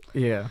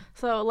 Yeah.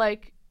 So,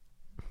 like...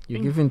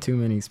 You're giving too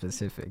many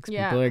specifics.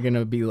 Yeah. People are going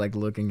to be, like,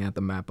 looking at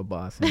the map of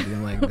Boston and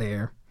being like,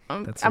 there.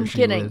 That's where I'm she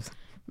kidding. lives.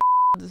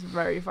 This is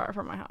very far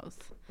from my house.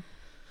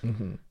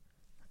 Mm-hmm.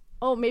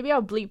 Oh, maybe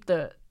I'll bleep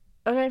the...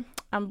 Okay,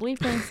 I'm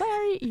bleeping.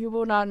 Sorry, you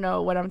will not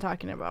know what I'm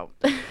talking about.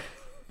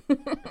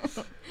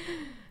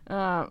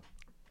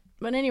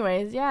 But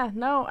anyways, yeah,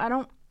 no, I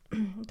don't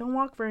don't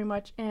walk very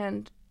much,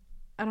 and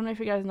I don't know if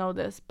you guys know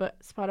this, but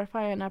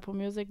Spotify and Apple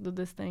Music do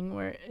this thing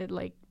where it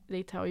like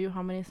they tell you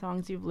how many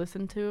songs you've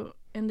listened to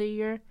in the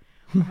year,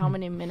 or how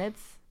many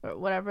minutes or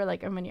whatever,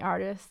 like how many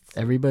artists.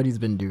 Everybody's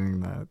been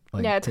doing that.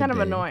 Like, yeah, it's today. kind of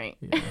annoying.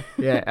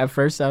 Yeah, at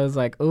first I was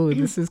like, oh,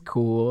 this is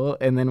cool.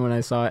 And then when I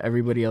saw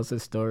everybody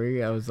else's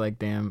story, I was like,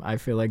 damn, I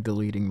feel like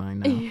deleting mine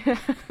now. Yeah,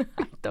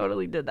 I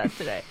totally did that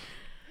today.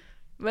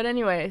 But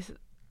anyways,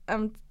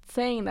 I'm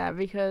saying that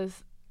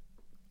because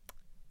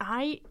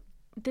I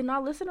did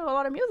not listen to a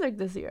lot of music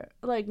this year.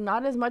 Like,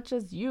 not as much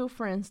as you,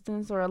 for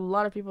instance, or a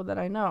lot of people that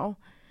I know.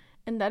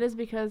 And that is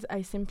because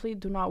I simply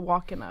do not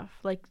walk enough.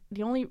 Like,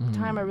 the only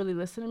time I really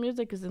listen to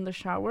music is in the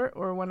shower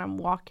or when I'm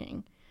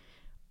walking.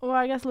 Well,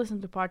 I guess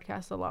listen to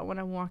podcasts a lot when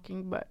I'm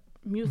walking, but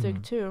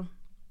music too.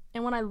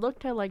 And when I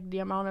looked at, like, the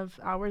amount of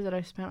hours that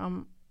I spent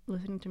on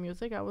listening to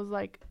music, I was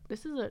like,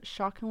 this is a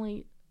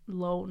shockingly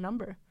low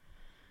number.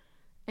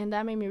 And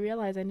that made me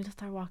realize I need to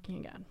start walking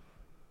again.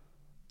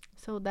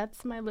 So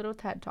that's my little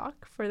TED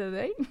Talk for the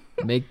day.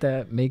 Make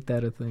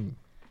that a thing.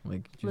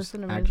 Like, just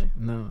listen to music.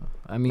 No,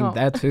 I mean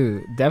that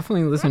too.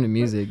 Definitely listen to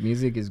music.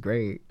 Music is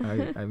great.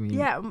 I mean,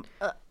 yeah.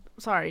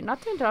 Sorry,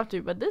 not to interrupt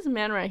you, but this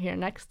man right here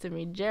next to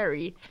me,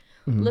 Jerry,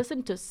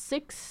 listened to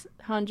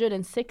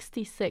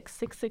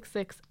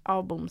 666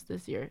 albums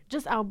this year.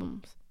 Just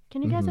albums.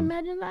 Can you guys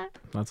imagine that?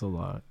 That's a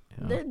lot.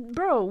 Yeah.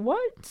 Bro,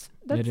 what?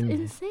 That's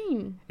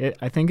insane.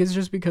 I think it's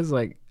just because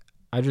like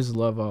I just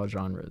love all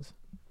genres.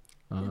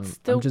 I'm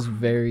just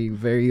very,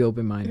 very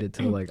open-minded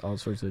to like all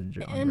sorts of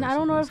genres. And I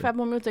don't know if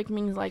Apple Music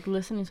means like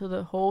listening to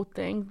the whole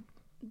thing,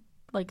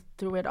 like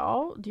through it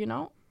all. Do you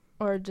know,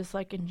 or just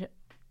like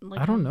like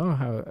I don't know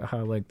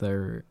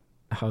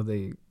how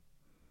they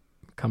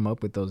come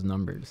up with those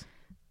numbers.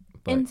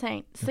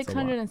 Insane.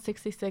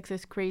 666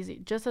 is crazy.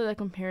 Just as a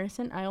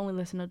comparison, I only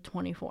listen to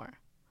 24.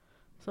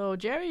 So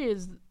Jerry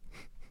is.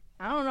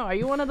 I don't know. Are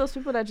you one of those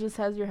people that just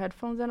has your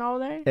headphones in all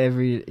day?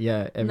 Every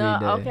day.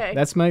 Okay.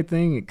 That's my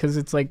thing. Because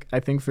it's like, I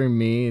think for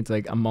me, it's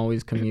like I'm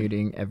always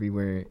commuting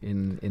everywhere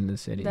in the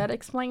city. That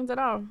explains it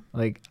all.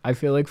 Like, I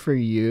feel like for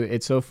you,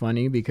 it's so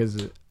funny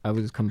because I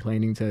was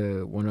complaining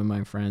to one of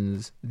my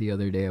friends the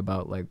other day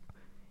about like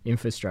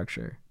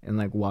infrastructure and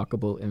like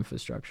walkable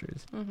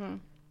infrastructures.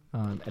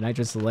 And I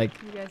just like...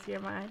 You guys hear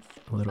my eyes?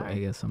 A little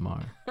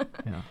ASMR.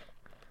 Yeah.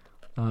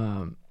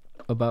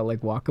 About like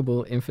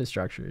walkable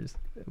infrastructures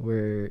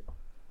where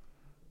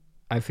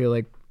I feel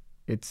like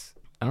it's,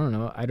 I don't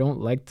know, I don't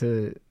like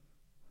to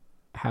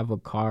have a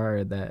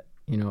car that,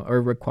 you know,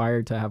 or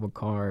required to have a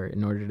car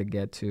in order to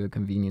get to a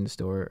convenience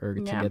store or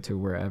to get to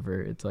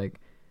wherever. It's like,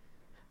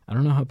 I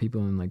don't know how people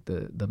in like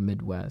the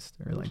Midwest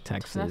or like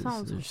Texas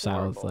or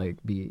South like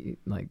be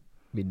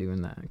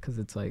doing that, because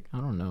it's like, I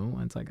don't know,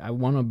 it's like I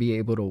want to be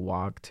able to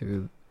walk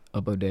to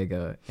a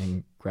bodega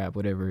and grab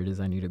whatever it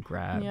is I need to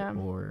grab,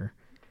 or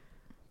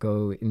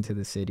go into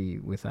the city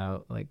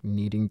without like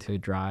needing to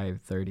drive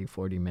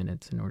 30-40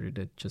 minutes in order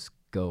to just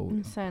go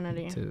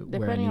insanity to depending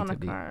where I need on to the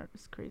be. car.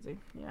 It's crazy.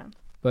 Yeah.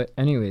 But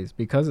anyways,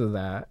 because of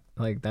that,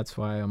 like that's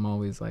why I'm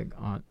always like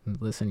on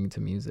listening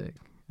to music.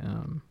 I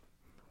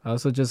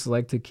also just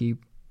like to be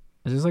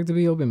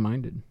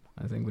open-minded.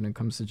 I think when it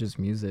comes to just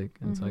music,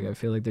 and it's like I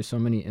feel like there's so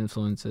many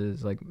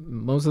influences. Like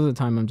most of the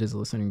time I'm just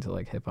listening to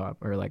like hip hop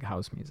or like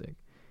house music.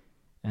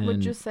 And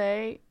would you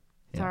say,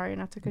 sorry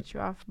not to cut you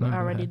off, but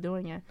already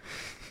doing it,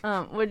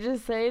 would you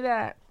say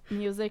that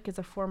music is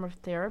a form of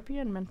therapy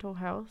and mental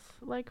health,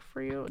 like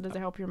for you? Does it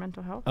help your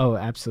mental health? Oh,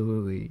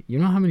 absolutely. You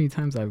know how many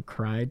times I've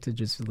cried to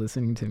just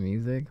listening to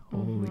music?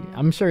 Holy,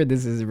 I'm sure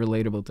this is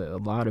relatable to a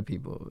lot of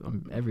people.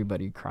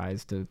 Everybody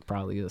cries to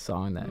probably a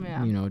song that,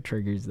 you know,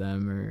 triggers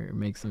them or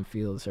makes them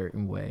feel a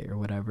certain way or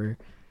whatever.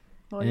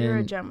 Well, you're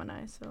a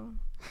Gemini, so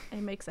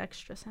it makes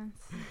extra sense.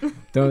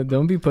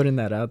 Don't be putting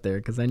that out there,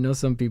 because I know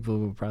some people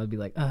will probably be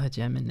like, oh,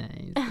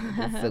 Gemini,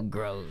 that's so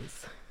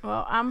gross.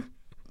 Well, I'm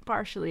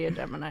partially a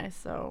Gemini,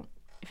 so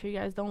if you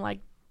guys don't like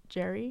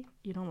Jerry,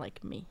 you don't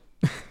like me.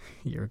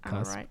 You're a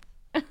cusp. All right.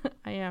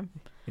 I am.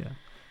 Yeah.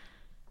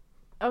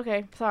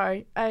 Okay,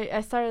 sorry.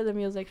 I started the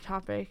music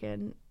topic,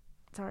 and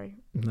sorry.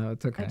 No,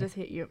 it's okay. I just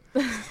hit you.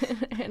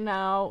 And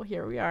now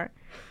here we are.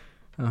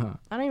 I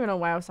don't even know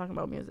why I was talking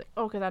about music.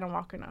 Oh, because I don't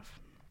walk enough.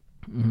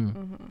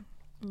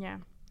 Yeah.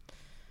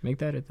 Make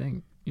that a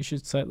thing. You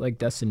should set like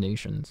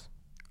destinations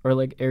or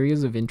like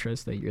areas of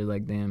interest that you're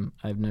like, damn,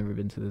 I've never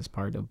been to this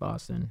part of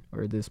Boston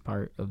or this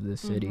part of this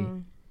city,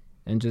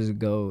 and just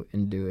go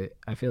and do it.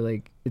 I feel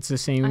like it's the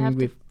same. I have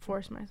to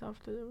force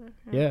myself to do it.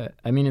 Yeah.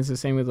 I mean, it's the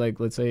same with like,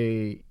 let's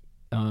say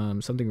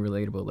something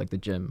relatable like the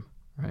gym,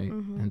 right?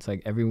 And it's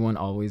like everyone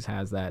always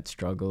has that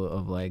struggle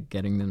of like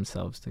getting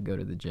themselves to go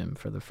to the gym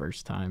for the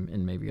first time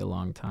in maybe a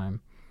long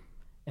time.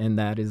 And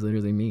that is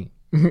literally me,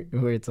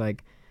 where it's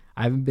like,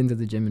 I haven't been to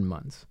the gym in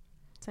months.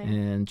 Same.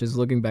 And just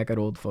looking back at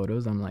old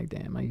photos, I'm like,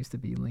 damn, I used to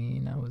be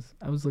lean.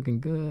 I was looking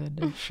good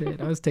and shit.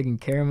 I was taking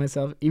care of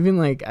myself. Even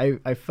like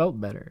I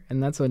felt better.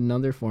 And that's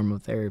another form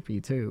of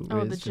therapy too.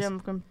 Oh, the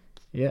gym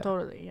Yeah.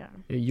 Totally, yeah.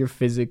 You're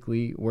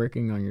physically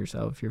working on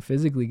yourself. You're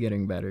physically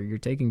getting better. You're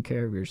taking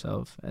care of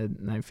yourself.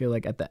 And I feel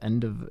like at the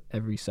end of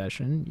every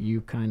session,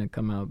 you kind of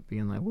come out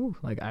being like, woo,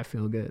 like I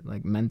feel good.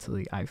 Like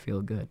mentally, I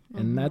feel good.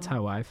 And that's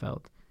how I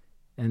felt.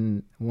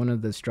 And one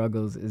of the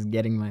struggles is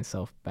getting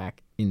myself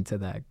back into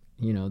that,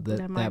 you know,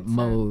 that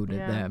mode,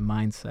 that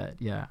mindset.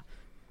 Yeah.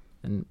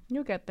 And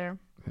you'll get there.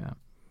 Yeah.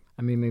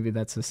 I mean, maybe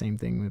that's the same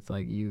thing with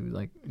like you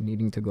like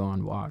needing to go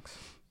on walks.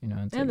 You know,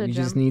 it's like you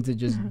just need to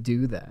just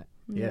do that.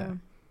 Yeah.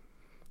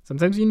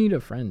 Sometimes you need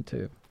a friend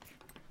too.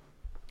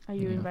 Are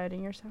you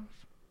inviting yourself?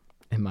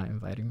 Am I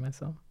inviting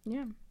myself?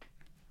 Yeah.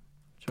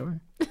 Sure.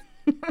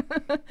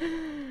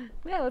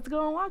 Yeah, let's go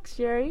on walks,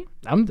 Jerry.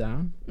 I'm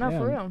down. No,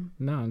 for real.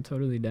 No, I'm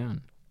totally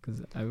down.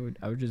 Because I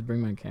would just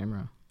bring my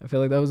camera. I feel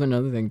like that was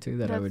another thing too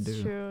that I would do.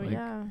 That's true, like,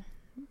 yeah.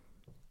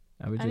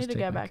 I would I just need to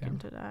get back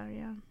into that,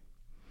 yeah.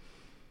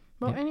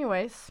 Well,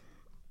 anyways,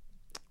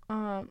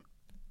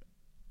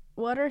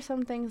 what are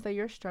some things that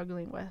you're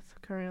struggling with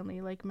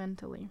currently, like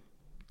mentally,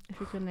 if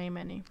you could name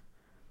any?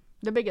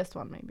 The biggest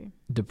one, maybe.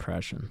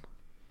 Depression.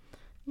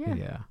 Yeah.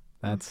 Yeah,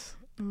 that's...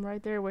 I'm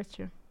right there with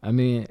you. I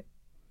mean,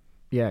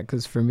 yeah,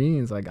 because for me,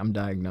 it's like I'm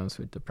diagnosed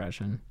with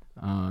depression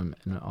and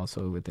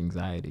also with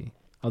anxiety.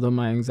 Although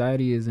my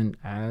anxiety isn't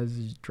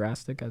as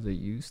drastic as it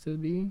used to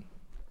be.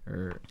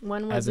 Or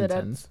when was it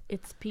intense. At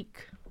its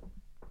peak?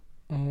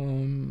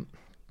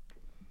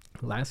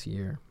 Last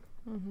year.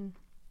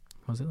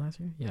 Was it last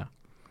year? Yeah.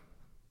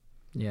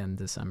 Yeah, in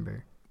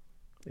December.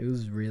 It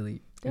was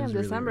really...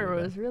 December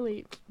really was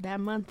really that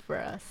month for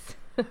us.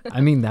 I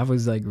mean, that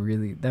was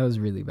really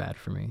bad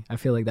for me. I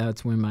feel like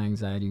that's when my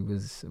anxiety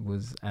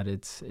was at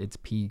its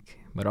peak,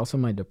 but also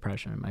my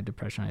depression. My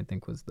depression, I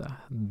think, was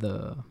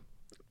the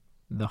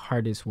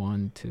hardest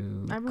one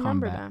to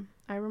combat.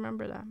 I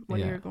remember that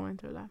when you were going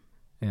through that.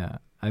 Yeah,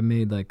 I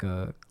made like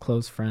a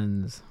close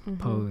friends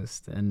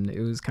post, and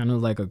it was kind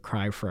of like a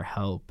cry for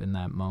help in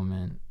that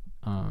moment.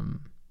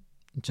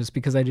 Just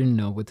because I didn't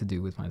know what to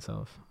do with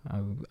myself.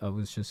 I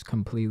was just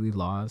completely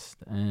lost,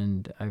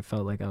 and I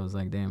felt like I was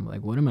like, damn,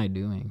 like, what am I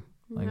doing?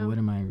 Like, what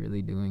am I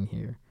really doing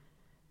here?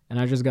 And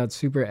I just got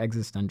super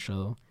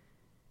existential,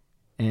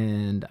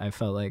 and I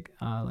felt like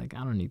I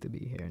don't need to be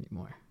here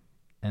anymore.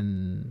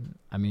 And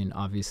I mean,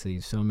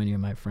 obviously, so many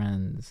of my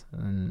friends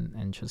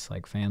and just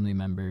like family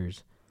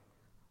members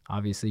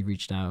obviously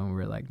reached out and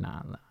were like,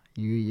 nah,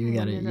 you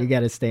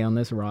gotta stay on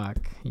this rock.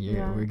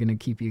 We're gonna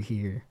keep you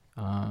here.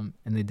 And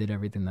they did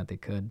everything that they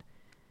could.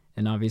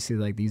 And obviously,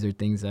 like, these are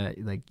things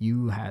that, like,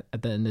 you had,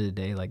 at the end of the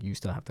day, like, you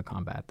still have to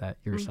combat that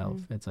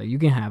yourself. It's like, you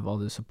can have all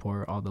the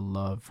support, all the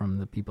love from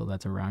the people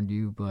that's around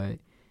you, but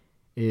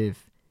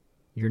if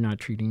you're not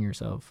treating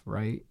yourself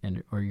right,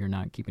 or you're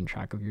not keeping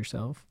track of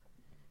yourself,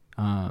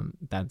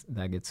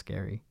 that gets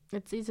scary.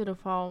 It's easy to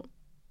fall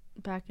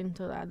back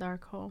into that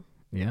dark hole.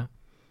 Yeah.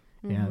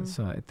 Yeah,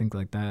 so I think,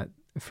 like, that,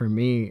 for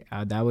me,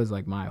 that was,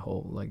 like, my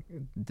whole, like,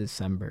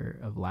 December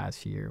of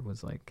last year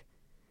was, like,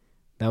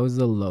 that was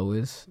the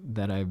lowest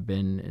that I've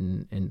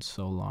been in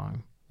so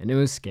long. And it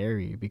was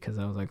scary because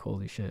I was like,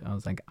 holy shit. I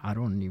was like, I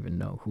don't even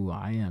know who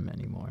I am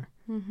anymore.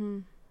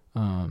 And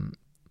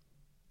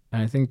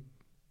I think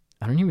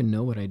I don't even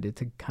know what I did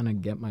to kind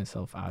of get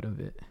myself out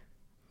of it.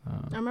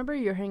 I remember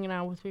you're hanging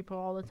out with people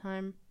all the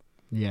time.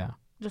 Yeah.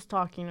 Just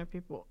talking to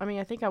people. I mean,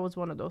 I think I was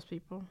one of those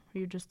people who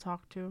you just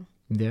talk to.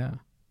 Yeah.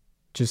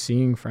 Just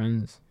seeing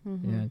friends.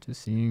 Yeah,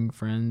 just seeing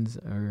friends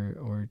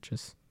or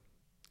just...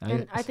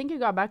 I think you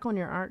got back on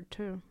your art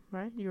too,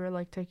 right? You were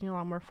like taking a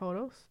lot more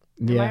photos.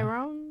 Am I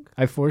wrong?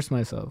 I forced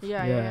myself.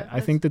 Yeah.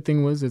 I think the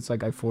thing was, it's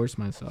like I forced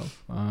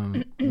myself.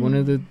 One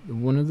of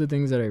the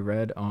things that I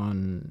read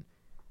on,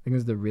 I think it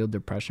was the Real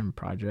Depression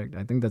Project.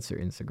 I think that's their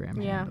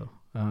Instagram handle.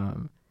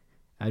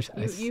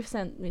 You've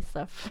sent me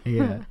stuff.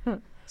 Yeah.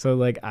 So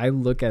like I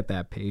look at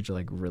that page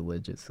like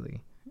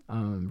religiously.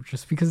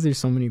 Just because there's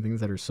so many things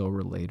that are so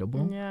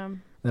relatable. Yeah.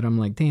 That I'm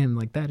like, damn,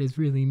 like that is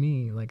really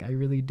me. Like I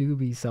really do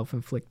be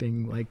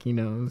self-inflicting, like, you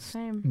know,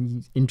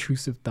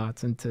 intrusive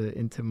thoughts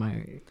into my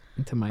head,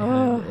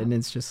 and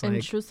it's just like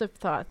intrusive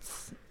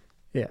thoughts.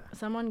 Yeah.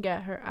 Someone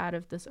get her out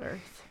of this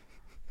earth.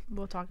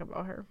 We'll talk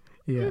about her.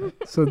 Yeah.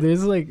 So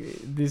there's like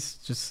this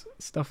just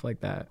stuff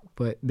like that.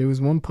 But there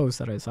was one post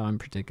that I saw in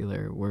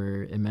particular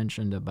where it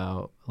mentioned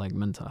about like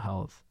mental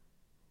health,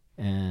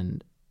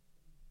 and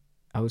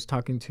I was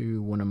talking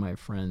to one of my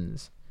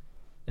friends.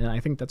 And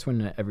I think that's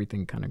when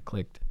everything kind of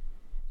clicked.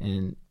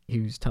 And he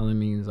was telling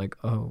me, he was like,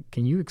 oh,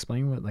 can you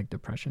explain what, like,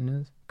 depression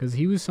is? Because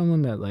he was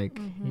someone that, like,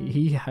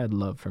 he had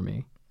love for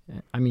me.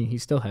 I mean, he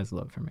still has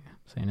love for me.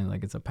 I'm saying it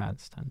like it's a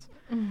past tense.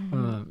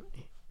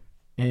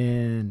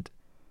 And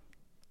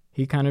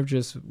he kind of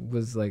just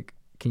was like,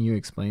 can you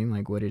explain,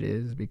 like, what it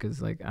is? Because,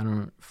 like, I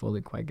don't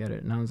fully quite get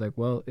it. And I was like,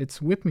 well,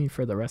 it's with me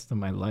for the rest of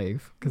my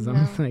life. Because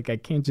I'm like, I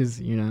can't just,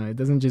 you know, it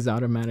doesn't just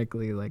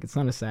automatically, like, it's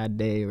not a sad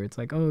day where it's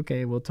like, oh,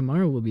 okay, well,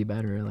 tomorrow will be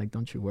better. Like,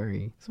 don't you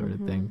worry, sort of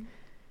thing.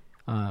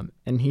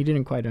 And he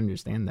didn't quite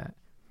understand that.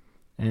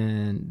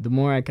 And the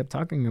more I kept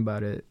talking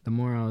about it, the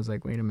more I was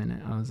like, wait a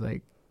minute. I was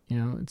like, you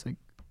know, it's like,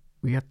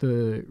 we have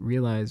to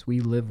realize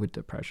we live with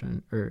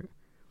depression, or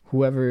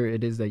whoever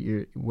it is that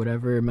you're,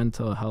 whatever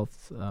mental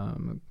health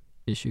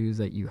issues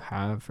that you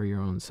have for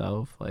your own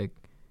self, like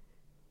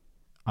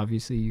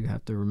obviously you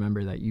have to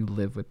remember that you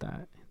live with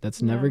that.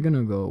 That's never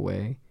gonna go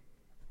away.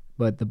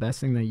 But the best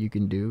thing that you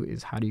can do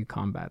is, how do you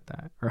combat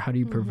that, or how do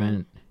you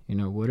prevent? You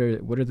know, what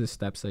are the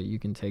steps that you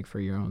can take for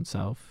your own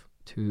self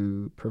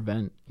to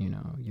prevent, you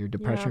know, your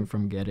depression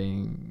from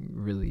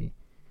getting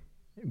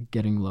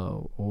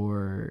low,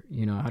 or,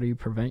 you know, how do you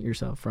prevent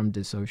yourself from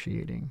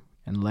dissociating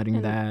and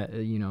letting that,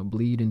 you know,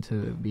 bleed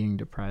into being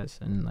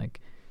depressed, and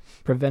like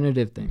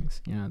preventative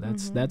things, you know,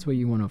 that's what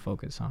you want to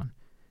focus on.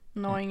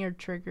 Knowing your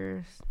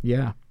triggers.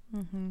 Yeah.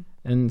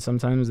 And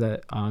sometimes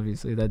that,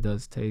 obviously, that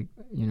does take,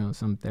 you know,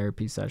 some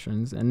therapy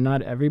sessions, and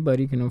not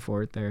everybody can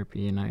afford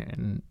therapy,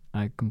 and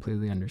I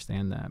completely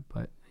understand that.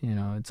 But, you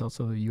know, it's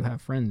also, you have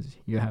friends,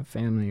 you have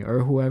family,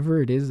 or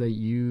whoever it is that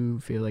you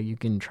feel like you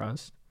can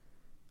trust,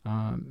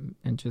 and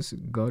just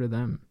go to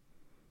them.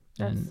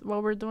 That's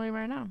what we're doing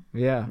right now.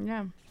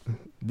 Yeah.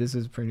 This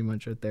is pretty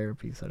much a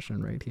therapy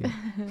session right here.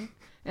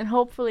 And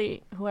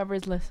hopefully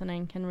whoever's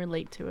listening can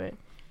relate to it.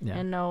 Yeah.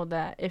 And know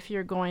that if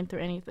you're going through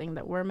anything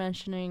that we're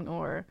mentioning,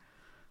 or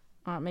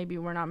maybe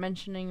we're not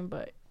mentioning,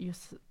 but you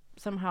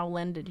somehow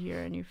landed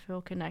here and you feel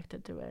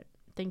connected to it,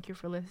 thank you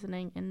for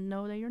listening, and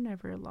know that you're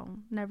never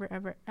alone. Never,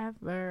 ever,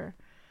 ever.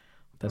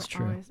 That's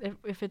true. Always,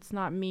 if it's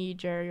not me,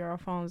 Jerry, or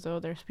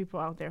Alfonso, there's people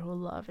out there who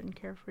love and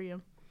care for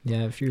you.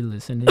 Yeah, if you're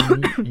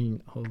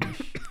listening, holy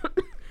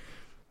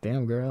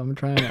damn, girl,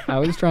 I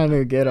was trying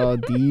to get all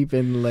deep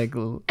and like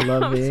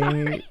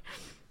loving.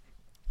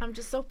 I'm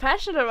just so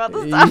passionate about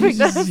this topic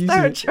that I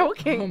started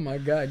choking. Oh my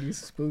God, you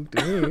spooked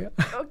me.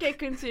 Okay,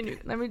 continue.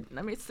 Let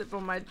me sip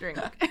on my drink.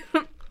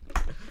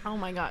 Oh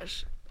my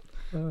gosh,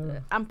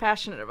 I'm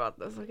passionate about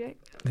this. Okay,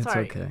 it's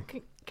sorry.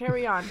 Okay.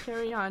 Carry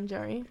on,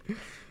 Jerry.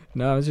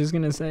 No, I was just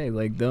gonna say,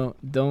 like, don't.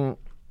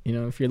 You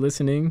know, if you're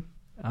listening,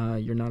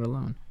 you're not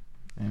alone.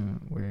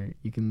 Where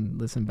you can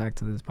listen back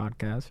to this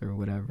podcast or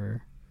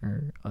whatever,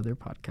 or other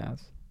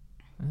podcasts,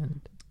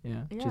 and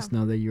just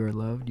know that you are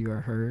loved, you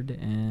are heard,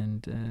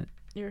 and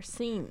you're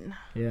seen.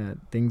 Yeah,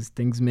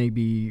 things may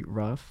be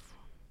rough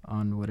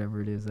on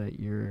whatever it is that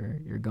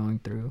you're going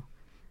through,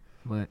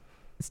 but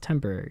it's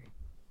temporary.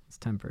 It's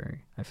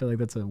temporary. I feel like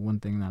that's one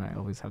thing that I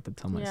always have to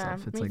tell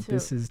myself. It's like,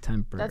 this is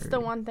temporary. That's the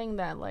one thing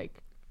that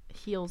like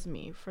heals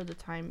me for the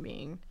time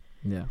being.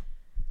 Yeah.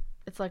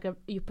 It's like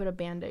you put a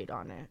Band-Aid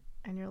on it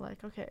and you're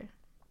like, okay,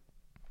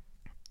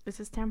 this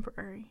is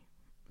temporary.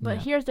 But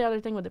here's the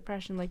other thing with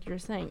depression, like you're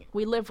saying,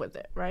 we live with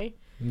it, right?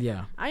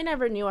 Yeah. I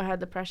never knew I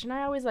had depression.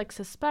 I always like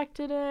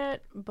suspected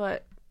it,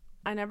 but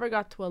I never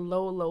got to a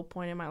low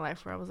point in my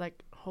life where I was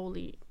like,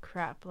 holy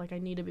crap, like I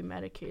need to be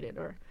medicated,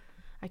 or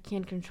I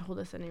can't control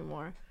this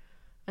anymore.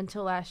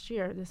 Until last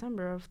year,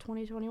 December of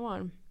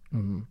 2021.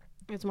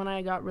 It's when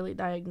I got really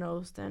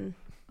diagnosed and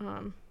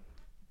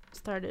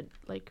started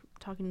like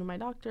talking to my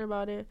doctor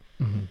about it.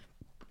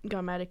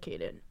 Got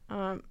medicated.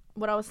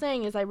 What I was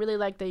saying is, I really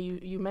like that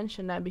you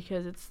mentioned that,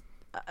 because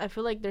I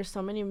feel like there's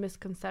so many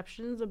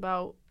misconceptions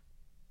about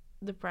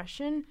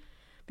depression.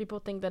 People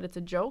think that it's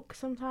a joke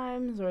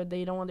sometimes, or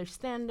they don't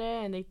understand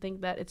it, and they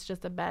think that it's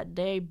just a bad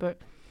day.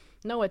 But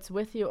no, it's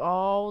with you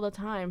all the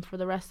time for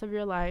the rest of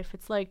your life.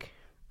 It's like,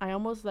 I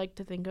almost like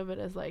to think of it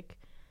as like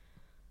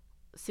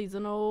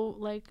seasonal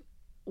like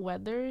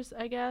weathers,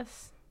 I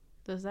guess.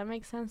 Does that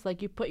make sense?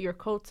 Like you put your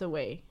coats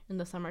away in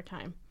the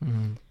summertime,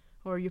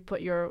 or you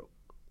put your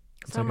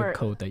summer, like a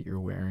coat that you're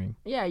wearing.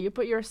 Yeah, you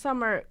put your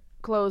summer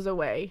clothes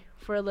away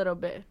for a little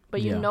bit,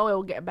 but you know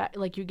it'll get back.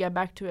 Like you get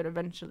back to it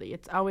eventually.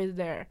 It's always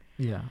there.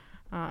 Yeah.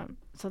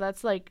 So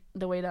that's like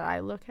the way that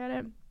I look at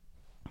it.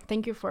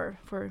 Thank you for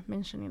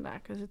mentioning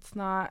that, because it's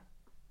not.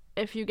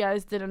 If you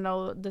guys didn't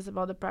know this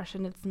about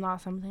depression, it's not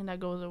something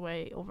that goes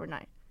away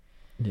overnight.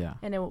 Yeah.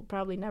 And it will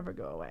probably never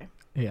go away.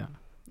 Yeah.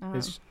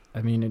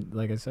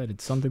 Like I said,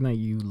 it's something that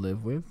you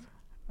live with.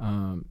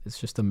 It's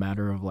just a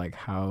matter of like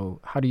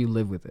how do you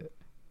live with it,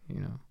 you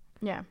know?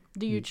 Yeah.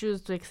 Do you choose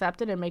to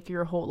accept it and make it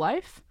your whole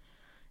life,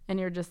 and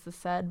you're just a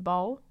sad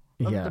ball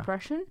of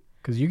depression?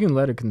 Because you can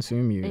let it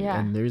consume you. Yeah.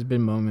 And there's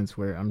been moments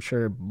where I'm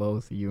sure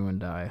both you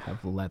and I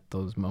have let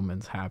those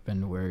moments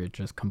happen where it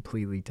just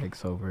completely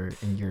takes over,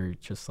 and you're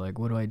just like,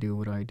 what do I do?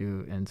 What do I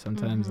do? And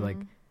sometimes like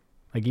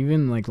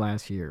even like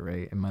last year,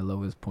 right, at my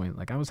lowest point,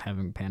 like I was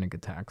having panic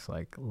attacks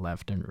like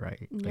left and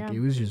right. Like it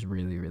was just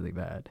really, really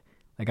bad.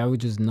 Like I would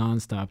just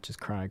nonstop just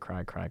cry.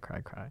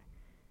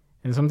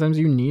 And sometimes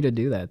you need to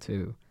do that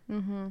too.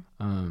 But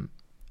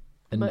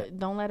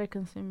don't let it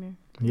consume you.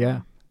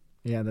 Yeah.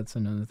 Yeah, that's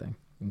another thing.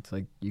 It's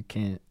like you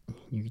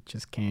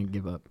just can't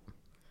give up.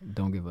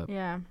 Don't give up.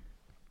 Yeah.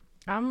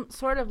 I'm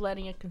sort of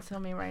letting it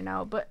consume me right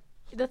now. But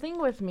the thing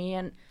with me,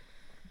 and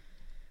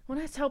when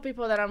I tell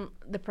people that I'm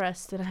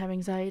depressed and I have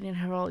anxiety and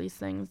have all these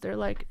things, they're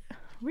like,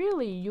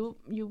 really? You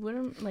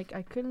wouldn't, like,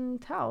 I couldn't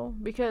tell.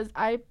 Because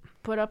I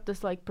put up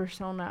this, like,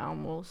 persona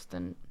almost,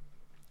 and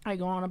I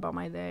go on about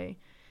my day.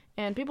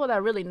 And people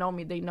that really know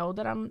me, they know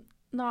that I'm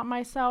not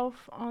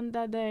myself on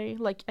that day.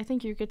 Like, I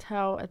think you could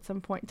tell at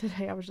some point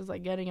today I was just,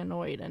 like, getting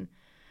annoyed and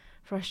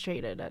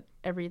frustrated at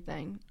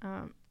everything.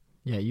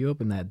 Yeah, you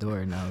opened that door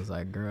and I was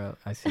like, girl,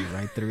 I see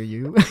right through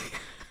you.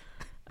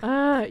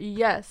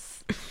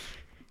 Yes.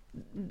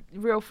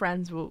 Real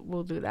friends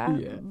will do that.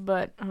 Yeah.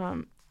 But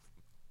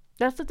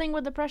that's the thing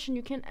with depression.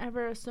 You can't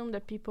ever assume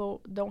that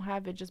people don't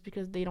have it just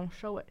because they don't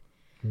show it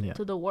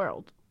to the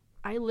world.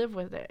 I live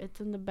with it. It's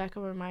in the back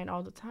of my mind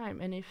all the time.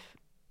 And if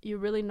you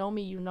really know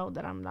me, you know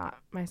that I'm not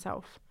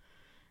myself.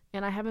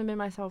 And I haven't been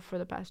myself for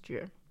the past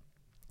year.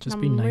 Just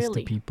be nice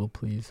to people,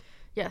 please.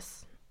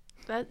 Yes.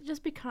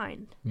 Just be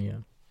kind. Yeah.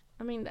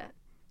 I mean,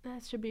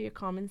 that should be a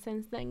common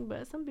sense thing,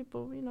 but some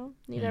people,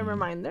 need a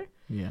reminder.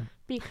 Yeah.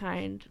 Be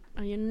kind.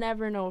 You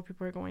never know what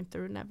people are going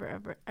through. Never,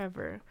 ever,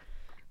 ever.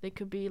 They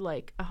could be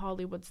like a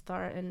Hollywood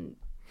star and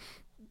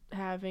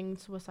having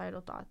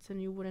suicidal thoughts,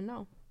 and you wouldn't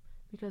know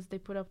because they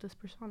put up this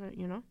persona,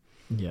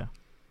 Yeah.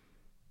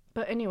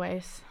 But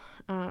anyways,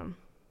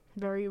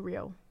 very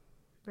real.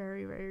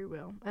 Very, very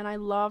real. And I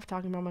love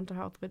talking about mental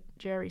health with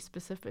Jerry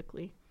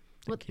specifically.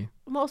 Thank you.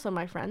 Most of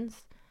my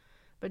friends.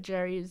 But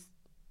Jerry's,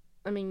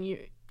 I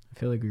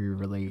feel like we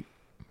relate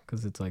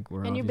because it's like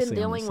we're, and you've been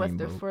dealing with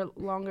it for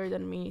longer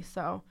than me,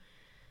 so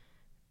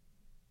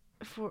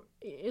for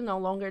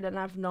longer than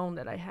I've known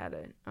that I had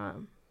it.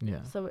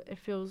 Yeah. So it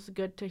feels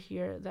good to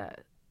hear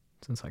that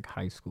since like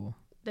high school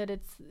that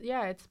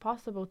it's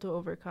possible to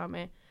overcome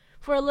it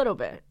for a little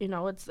bit.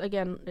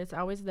 It's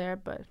always there,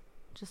 but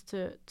just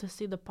to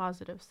see the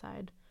positive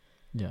side.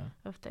 Yeah.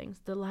 Of things,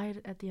 the light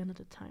at the end of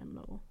the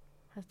tunnel,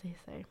 as they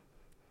say.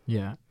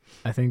 Yeah,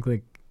 I think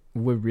like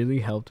what really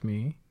helped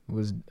me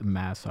was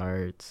mass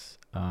arts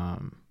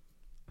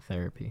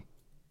therapy.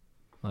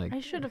 Like, I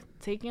should have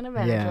taken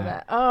advantage of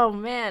that. Oh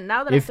man,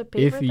 now that I have to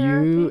pay for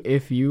therapy.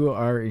 If you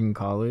are in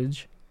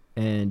college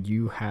and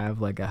you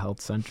have like a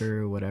health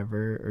center or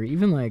whatever, or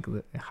even like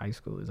high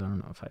schoolers, I don't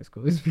know if high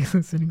schoolers be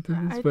listening to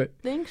this, but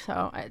I think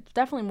so. It's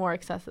definitely more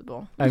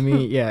accessible. I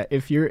mean, yeah,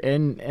 if you're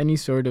in any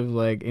sort of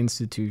like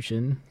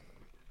institution,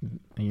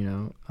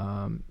 you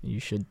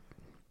should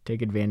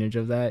take advantage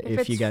of that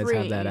if you guys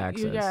have that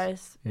access. You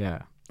guys,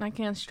 yeah. I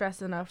can't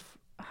stress enough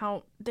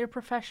how they're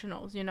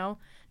professionals,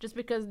 Just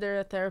because they're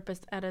a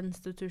therapist at an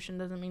institution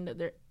doesn't mean that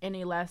they're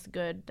any less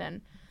good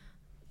than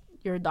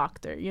your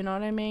doctor. You know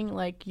what I mean?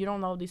 Like, you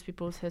don't know these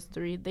people's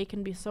history. They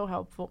can be so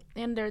helpful,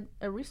 and they're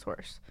a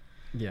resource.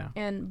 Yeah.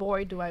 And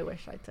boy, do I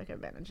wish I took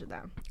advantage of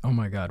that. Oh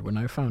my God. When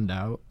I found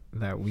out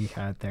that we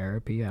had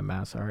therapy at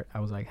Mass Art, I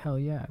was like, hell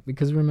yeah.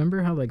 Because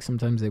remember how like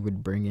sometimes they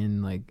would bring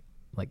in like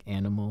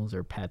animals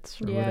or pets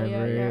or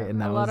whatever,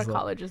 and that a was lot of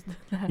colleges did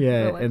that.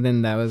 Yeah, and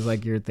then that was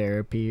like your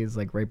therapy is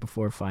like right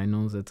before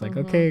finals. It's like,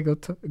 okay, go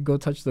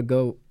touch the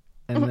goat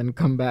and then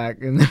come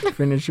back and then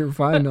finish your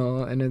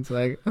final, and it's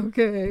like,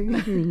 okay,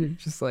 you're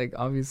just like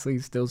obviously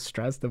still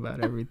stressed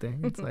about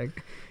everything. It's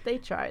like they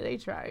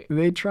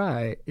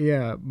try,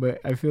 yeah.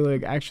 But I feel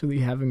like actually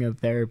having a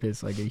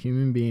therapist, like a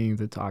human being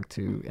to talk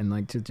to and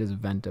like to just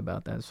vent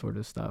about that sort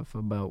of stuff,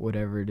 about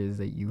whatever it is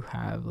that you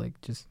have, like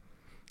just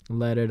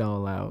let it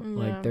all out. Yeah.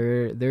 Like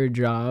their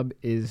job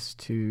is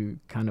to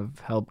kind of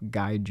help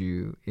guide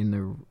you in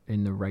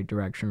the right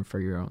direction for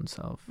your own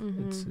self.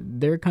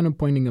 They're kind of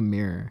pointing a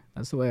mirror.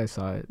 That's the way I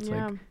saw it. It's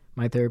like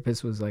my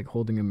therapist was like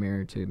holding a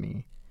mirror to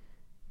me,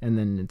 and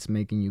then it's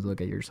making you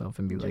look at yourself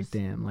and be like,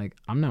 damn, like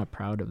I'm not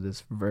proud of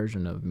this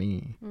version of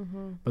me.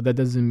 But that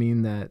doesn't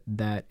mean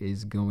that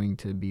is going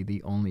to be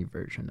the only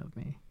version of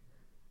me.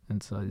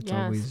 And so it's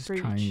always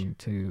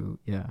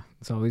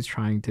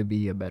trying to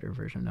be a better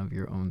version of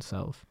your own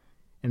self.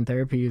 And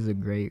therapy is a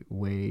great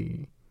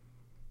way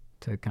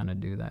to kind of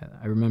do that.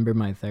 I remember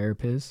my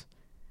therapist,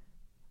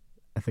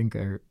 I think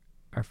our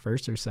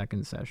first or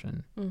second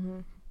session,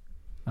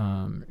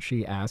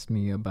 she asked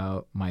me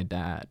about my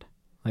dad.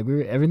 Like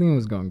everything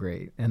was going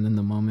great. And then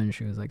the moment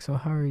she was like, so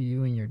how are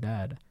you and your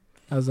dad?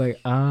 I was like,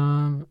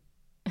 and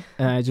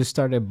I just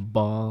started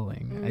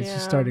bawling. I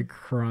just started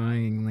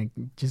crying. Like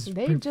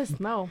they just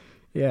know.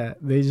 Yeah,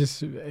 it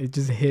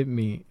just hit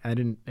me.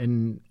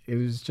 And it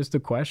was just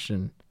a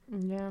question.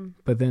 Yeah.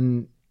 But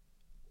then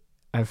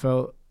I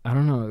felt, I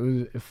don't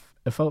know,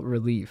 it felt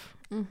relief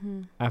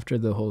after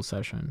the whole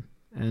session.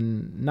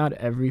 And not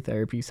every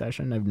therapy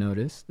session I've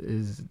noticed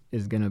is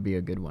gonna be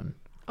a good one.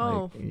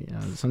 Oh.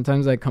 Like,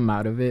 sometimes I come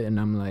out of it and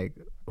I'm like,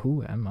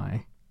 who am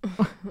I?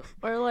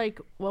 Or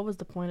like, what was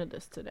the point of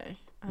this today?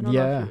 I don't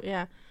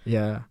know.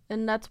 Yeah.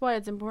 And that's why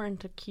it's important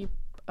to keep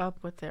up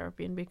with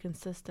therapy and be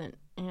consistent.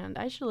 And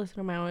I should listen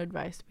to my own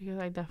advice because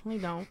I definitely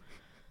don't.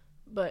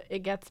 But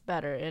it gets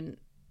better. And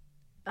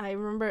I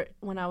remember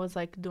when I was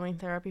like doing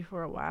therapy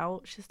for a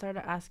while, she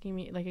started asking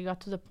me, like it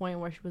got to the point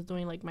where she was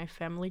doing like my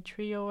family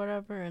tree or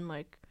whatever, and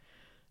like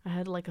I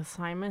had like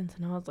assignments,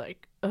 and I was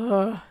like,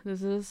 ugh,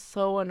 this is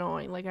so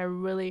annoying. Like I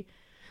really,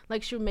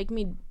 like she would make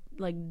me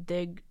like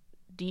dig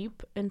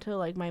deep into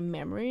like my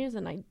memories,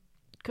 and I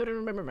couldn't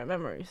remember my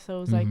memories, so it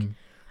was like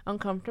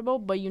uncomfortable.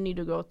 But you need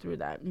to go through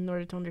that in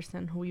order to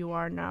understand who you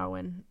are now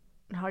and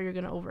how you're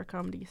gonna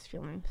overcome these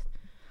feelings.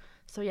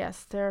 So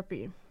yes,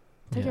 therapy.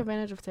 Take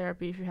advantage of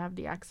therapy if you have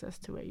the access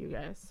to it, you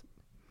guys.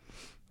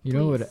 You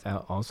know Please.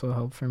 what also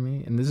helped for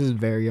me, and this is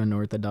very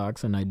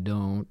unorthodox, and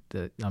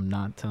I'm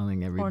not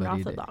telling everybody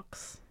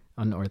Unorthodox.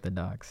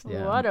 Unorthodox.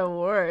 Yeah, What a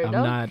word. I'm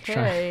not Okay.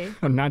 trying.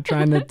 I'm not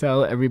trying to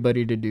tell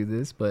everybody to do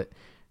this, but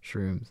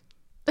shrooms.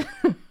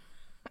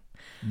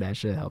 That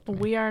should help me.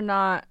 We are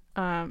not,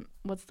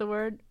 what's the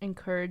word?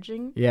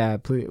 Encouraging. Yeah,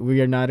 please,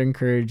 we are not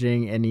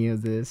encouraging any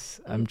of this.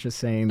 I'm just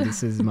saying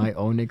this is my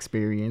own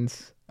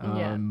experience.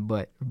 Yeah.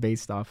 But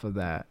based off of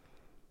that,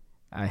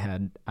 I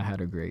had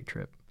a great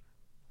trip.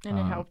 And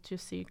it helped you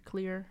see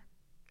clear.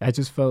 I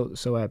just felt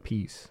so at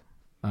peace.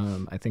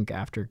 I think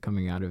after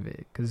coming out of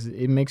it, because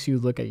it makes you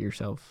look at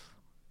yourself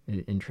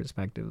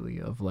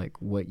introspectively of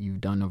like what you've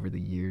done over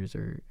the years,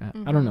 or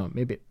I don't know,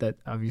 maybe that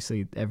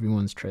obviously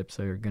everyone's trips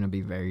are going to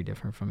be very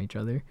different from each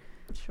other.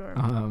 Sure.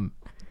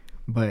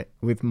 But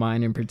with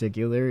mine in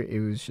particular, it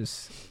was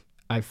just,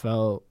 I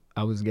felt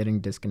I was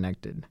getting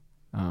disconnected.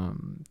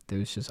 There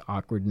was just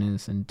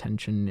awkwardness and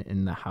tension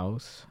in the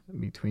house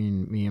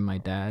between me and my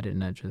dad,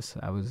 and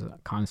I was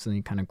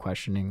constantly kind of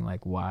questioning,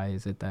 like, why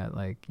is it that,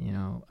 like, you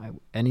know,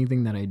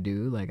 anything that I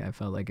do, like, I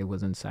felt like it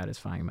wasn't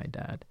satisfying my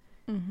dad.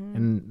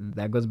 And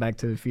that goes back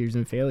to the fears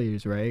and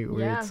failures, right?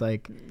 Where it's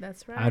like,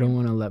 that's right. I don't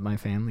want to let my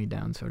family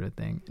down, sort of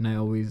thing. And I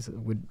always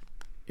would,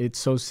 it's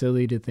so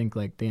silly to think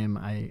like, damn,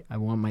 I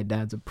want my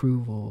dad's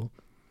approval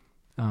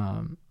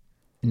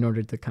in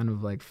order to kind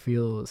of like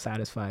feel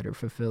satisfied or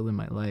fulfilled in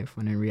my life,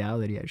 when in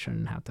reality I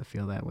shouldn't have to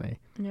feel that way.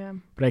 Yeah.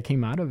 But I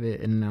came out of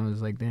it and I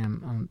was like,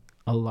 damn,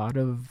 a lot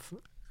of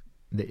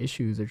the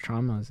issues or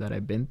traumas that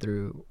I've been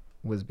through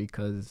was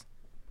because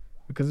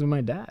of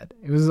my dad.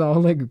 It was all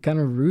like kind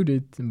of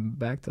rooted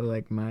back to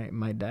like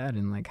my dad,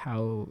 and like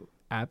how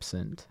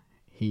absent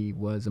he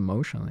was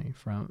emotionally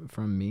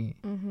from me.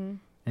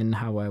 And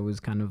how I was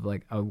kind of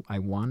like, I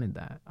wanted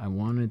that. I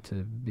wanted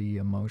to be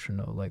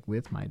emotional, like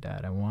with my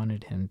dad. I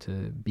wanted him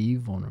to be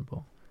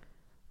vulnerable.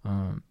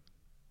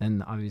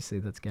 And obviously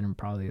that's getting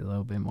probably a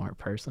little bit more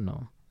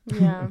personal.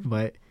 Yeah.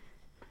 But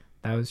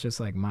that was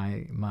just like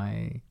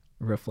my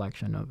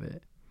reflection of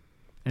it.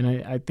 And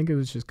I think it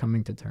was just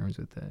coming to terms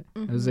with it.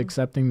 I was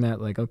accepting that,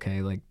 like,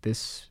 okay, like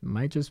this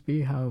might just be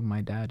how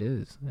my dad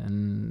is.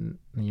 And,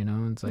 you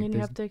know, it's like, and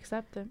you have to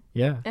accept it.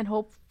 Yeah. And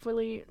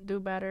hopefully do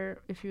better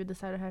if you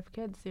decide to have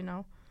kids, you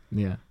know.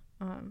 Yeah.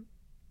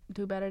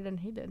 Do better than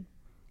he did.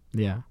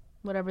 Yeah.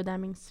 Whatever that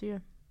means to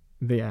you.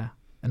 Yeah.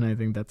 And I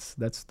think that's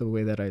the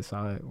way that I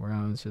saw it, where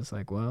I was just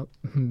like, well,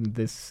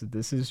 this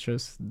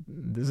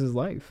is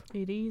life.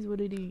 It is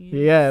what it is.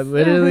 Yeah,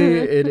 literally,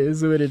 it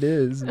is what it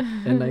is.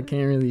 And I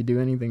can't really do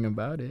anything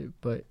about it.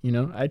 But, you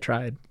know, I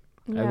tried.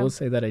 Yeah. I will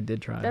say that I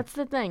did try. That's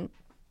the thing.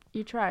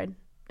 You tried.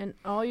 And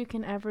all you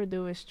can ever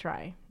do is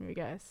try, you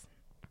guys.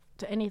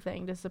 To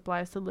anything. This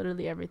applies to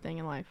literally everything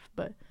in life.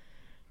 But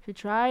if you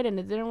tried and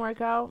it didn't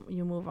work out,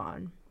 you move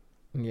on.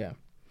 Yeah.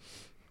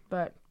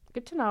 But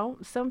good to know.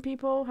 Some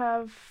people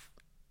have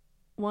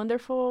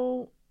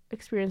wonderful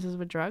experiences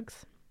with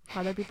drugs.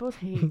 Other people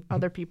hate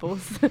other people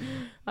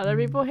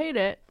hate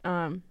it.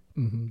 I'm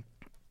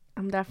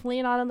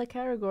definitely not in the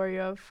category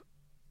of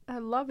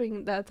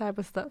loving that type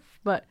of stuff,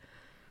 but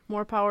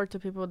more power to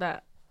people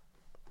that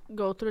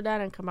go through that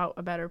and come out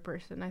a better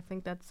person. I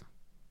think that's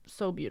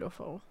so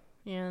beautiful,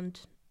 and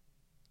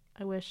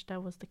I wish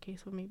that was the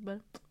case with me,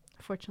 but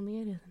fortunately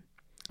it isn't.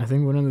 I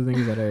think one of the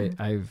things that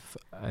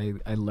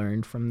I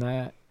learned from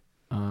that,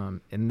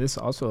 and this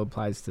also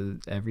applies to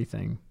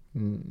everything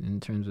in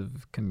terms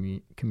of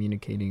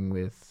communicating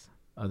with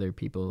other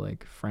people,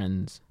 like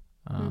friends,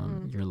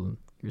 your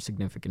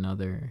significant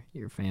other,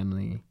 your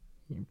family,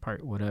 your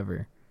part,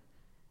 whatever,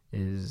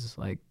 is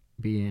like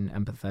being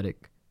empathetic,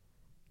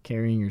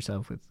 carrying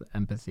yourself with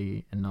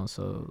empathy, and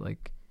also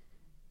like,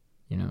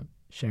 you know,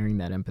 sharing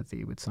that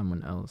empathy with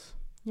someone else.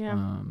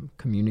 Yeah.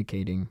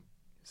 Communicating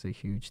is a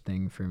huge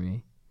thing for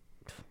me.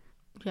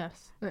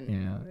 Yes.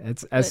 Yeah,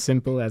 it's as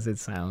simple as it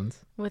sounds.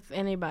 With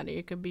anybody.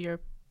 It could be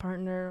your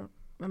partner.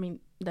 I mean,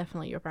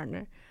 definitely your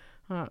partner.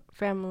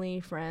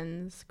 Family,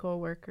 friends,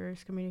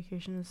 co-workers.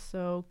 Communication is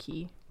so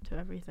key to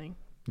everything.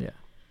 Yeah.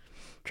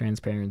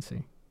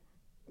 Transparency.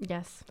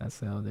 Yes. That's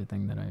the other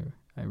thing that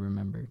I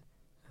remembered.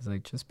 It's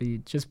like, just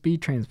be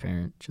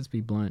transparent. Just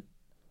be blunt.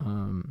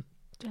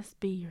 Just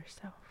be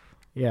yourself.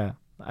 Yeah.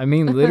 I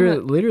mean,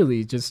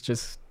 literally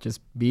just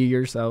be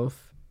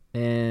yourself,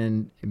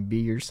 and be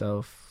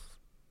yourself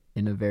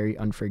in a very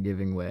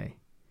unforgiving way,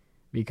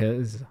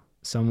 because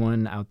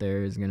someone out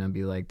there is going to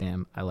be like,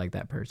 damn, I like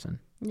that person.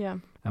 Yeah.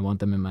 I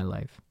want them in my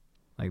life.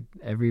 Like,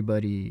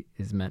 everybody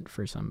is meant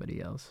for somebody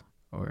else,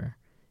 or,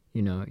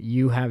 you know,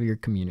 you have your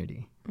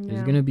community. Yeah.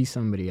 There's going to be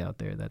somebody out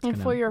there that's going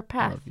to for your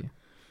path. love you.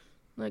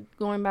 Like,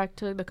 going back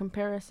to the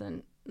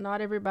comparison,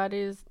 not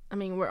everybody's, I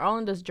mean, we're all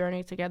in this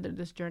journey together,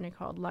 this journey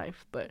called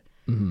life, but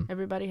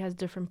everybody has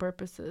different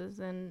purposes,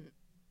 and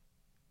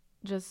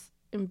just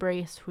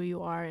embrace who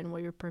you are and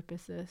what your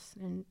purpose is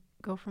and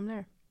go from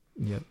there.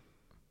 Yep.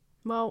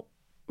 Well,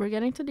 we're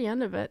getting to the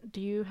end of it. Do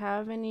you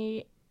have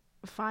any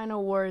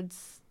final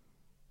words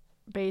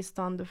based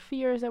on the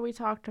fears that we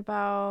talked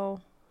about,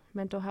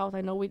 mental health?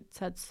 I know we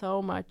said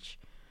so much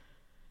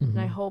And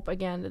I hope,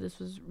 again, that this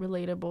was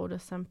relatable to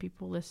some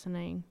people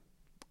listening.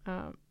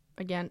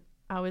 Again,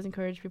 I always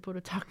encourage people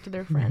to talk to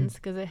their friends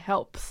because it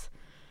helps.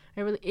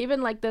 It really,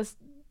 even like this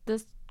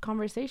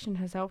conversation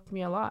has helped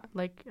me a lot.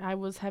 Like, I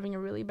was having a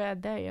really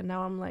bad day, and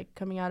now I'm like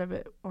coming out of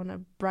it on a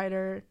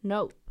brighter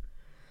note.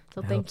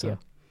 So thank you.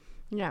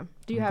 Yeah.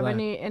 Do you have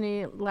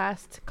any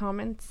last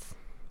comments?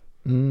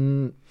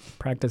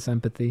 Practice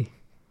empathy.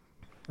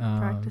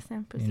 Practice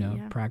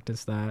empathy.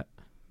 Practice that.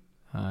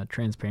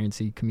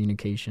 Transparency,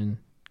 communication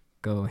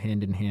go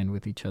hand in hand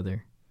with each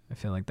other. I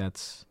feel like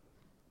that's,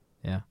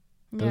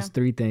 those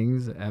 3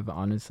 things have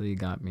honestly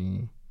got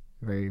me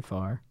very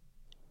far.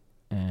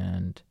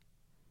 And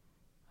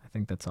I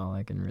think that's all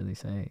I can really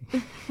say.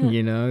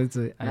 Those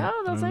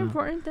are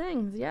important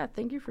things. Yeah.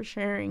 Thank you for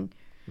sharing.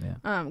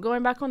 Yeah.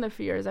 Going back on the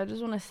fears, I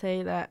just want to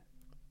say that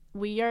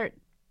we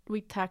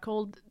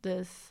tackled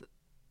this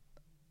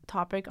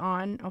topic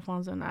on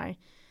Alfonso and I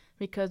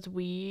because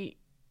we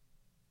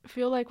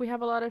feel like we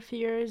have a lot of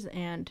fears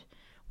and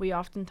we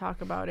often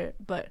talk about it,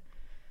 but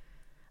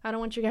I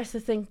don't want you guys to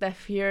think that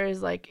fear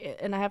is like,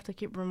 and I have to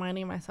keep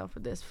reminding myself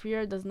of this,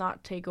 fear does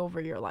not take over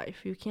your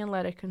life. You can't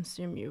let it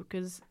consume you,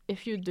 because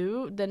if you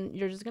do, then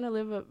you're just going to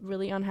live a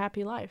really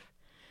unhappy life.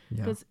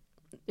 Because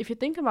if you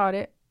think about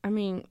it, I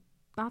mean,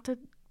 not to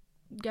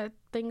get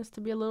things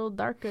to be a little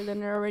darker than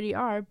they already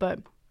are, but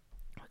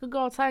I could go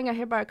outside and get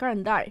hit by a car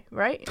and die,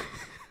 right?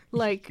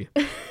 Like...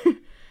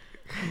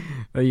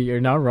 You're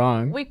not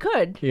wrong. We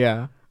could.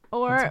 Yeah.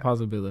 Or it's a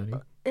possibility.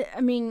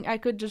 I mean, I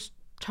could just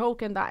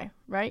choke and die,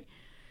 right?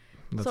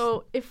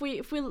 So if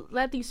we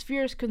let these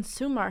fears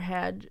consume our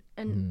head,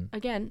 and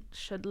again,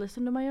 should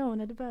listen to my own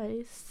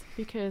advice,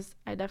 because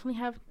I definitely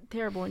have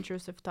terrible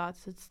intrusive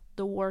thoughts. It's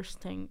the worst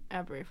thing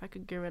ever. If I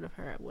could get rid of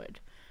her, I would.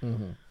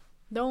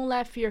 Don't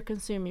let fear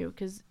consume you,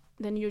 because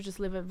then you just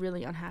live a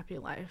really unhappy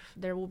life.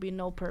 There will be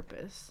no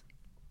purpose.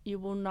 You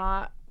will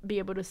not be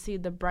able to see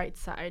the bright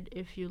side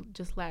if you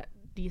just let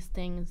these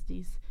things,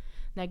 these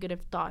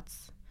negative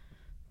thoughts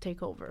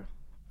take over.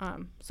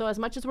 So as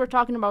much as we're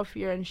talking about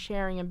fear and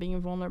sharing and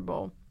being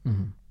vulnerable,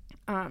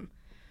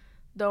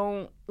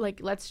 don't, like,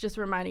 let's just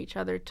remind each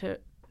other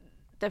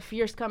that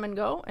fears come and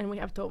go and we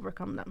have to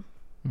overcome them.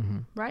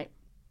 Right?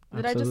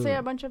 Did I just say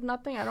a bunch of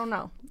nothing? I don't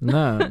know.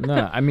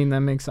 No. I mean,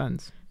 that makes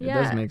sense. It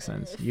does make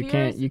sense.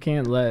 You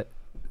can't let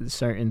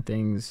certain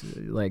things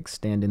like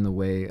stand in the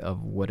way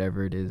of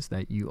whatever it is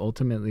that you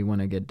ultimately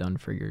want to get done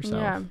for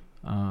yourself.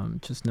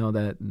 Just know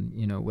that,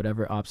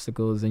 whatever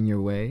obstacle is in your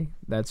way,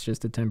 that's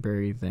just a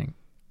temporary thing,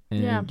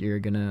 and you're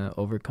gonna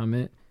overcome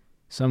it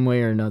some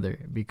way or another,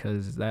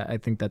 because I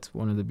think that's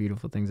one of the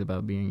beautiful things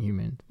about being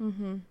human,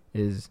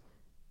 is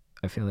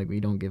I feel like we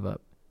don't give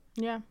up.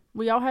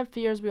 We all have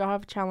fears, we all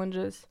have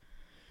challenges,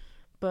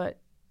 but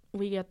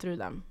we get through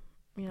them.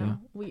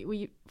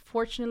 We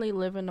fortunately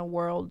live in a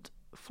world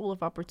full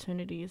of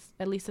opportunities,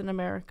 at least in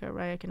America,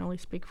 right? I can only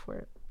speak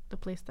for the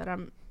place that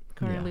I'm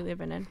currently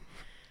living in.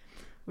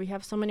 We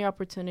have so many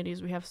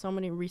opportunities. We have so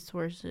many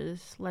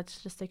resources.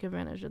 Let's just take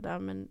advantage of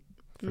them and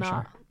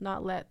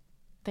not let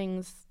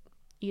things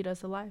eat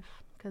us alive,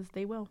 because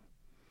they will.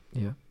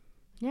 Yeah.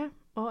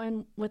 Well,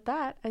 and with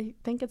that, I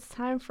think it's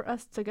time for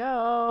us to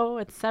go.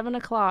 It's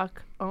 7:00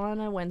 on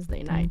a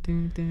Wednesday night.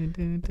 Cue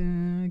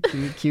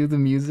the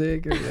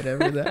music or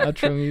whatever, the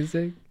outro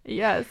music.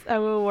 Yes, I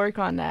will work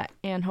on that.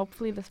 And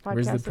hopefully this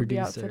podcast will be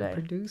out today.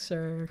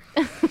 Producer.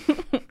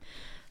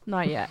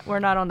 Not yet. We're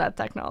not on that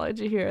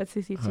technology here at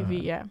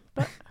CCTV yet,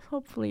 but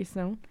hopefully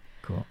soon.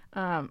 Cool.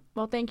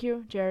 Well, thank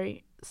you,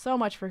 Jerry, so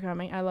much for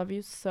coming. I love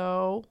you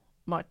so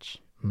much.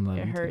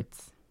 It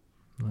hurts.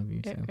 Love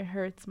you too. It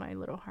hurts my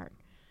little heart.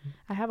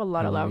 I have a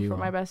lot of love for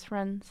my best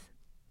friends,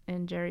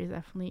 and Jerry's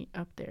definitely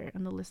up there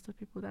on the list of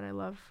people that I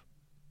love,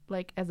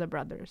 like, as a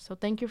brother. So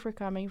thank you for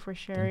coming, for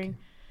sharing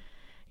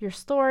your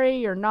story,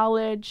 your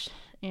knowledge,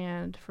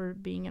 and for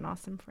being an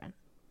awesome friend.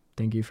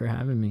 Thank you for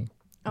having me.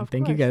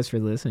 Thank you guys for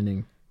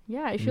listening.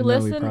 Yeah, if you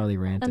listen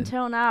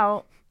until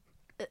now,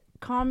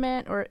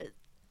 comment or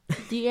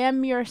DM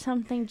me or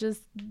something.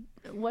 Just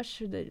what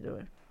should they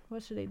do?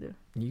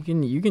 You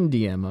can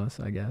DM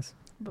us, I guess.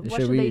 But what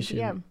should they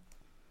DM?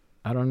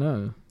 I don't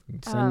know.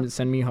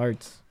 Send me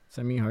hearts.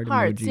 Send me hearts,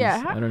 emojis.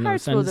 Yeah, I don't know.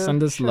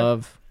 Send us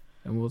love,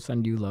 and we'll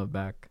send you love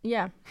back.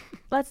 Yeah,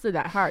 let's do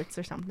that. Hearts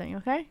or something.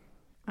 Okay.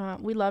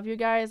 We love you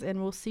guys,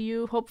 and we'll see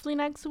you hopefully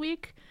next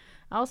week.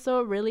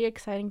 Also, really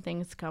exciting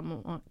things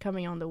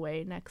coming on the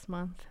way next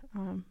month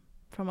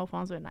from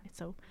Alfonso and I.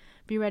 So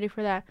be ready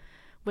for that.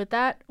 With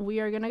that, we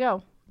are gonna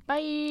go.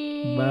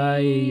 Bye. Bye,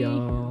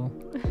 y'all.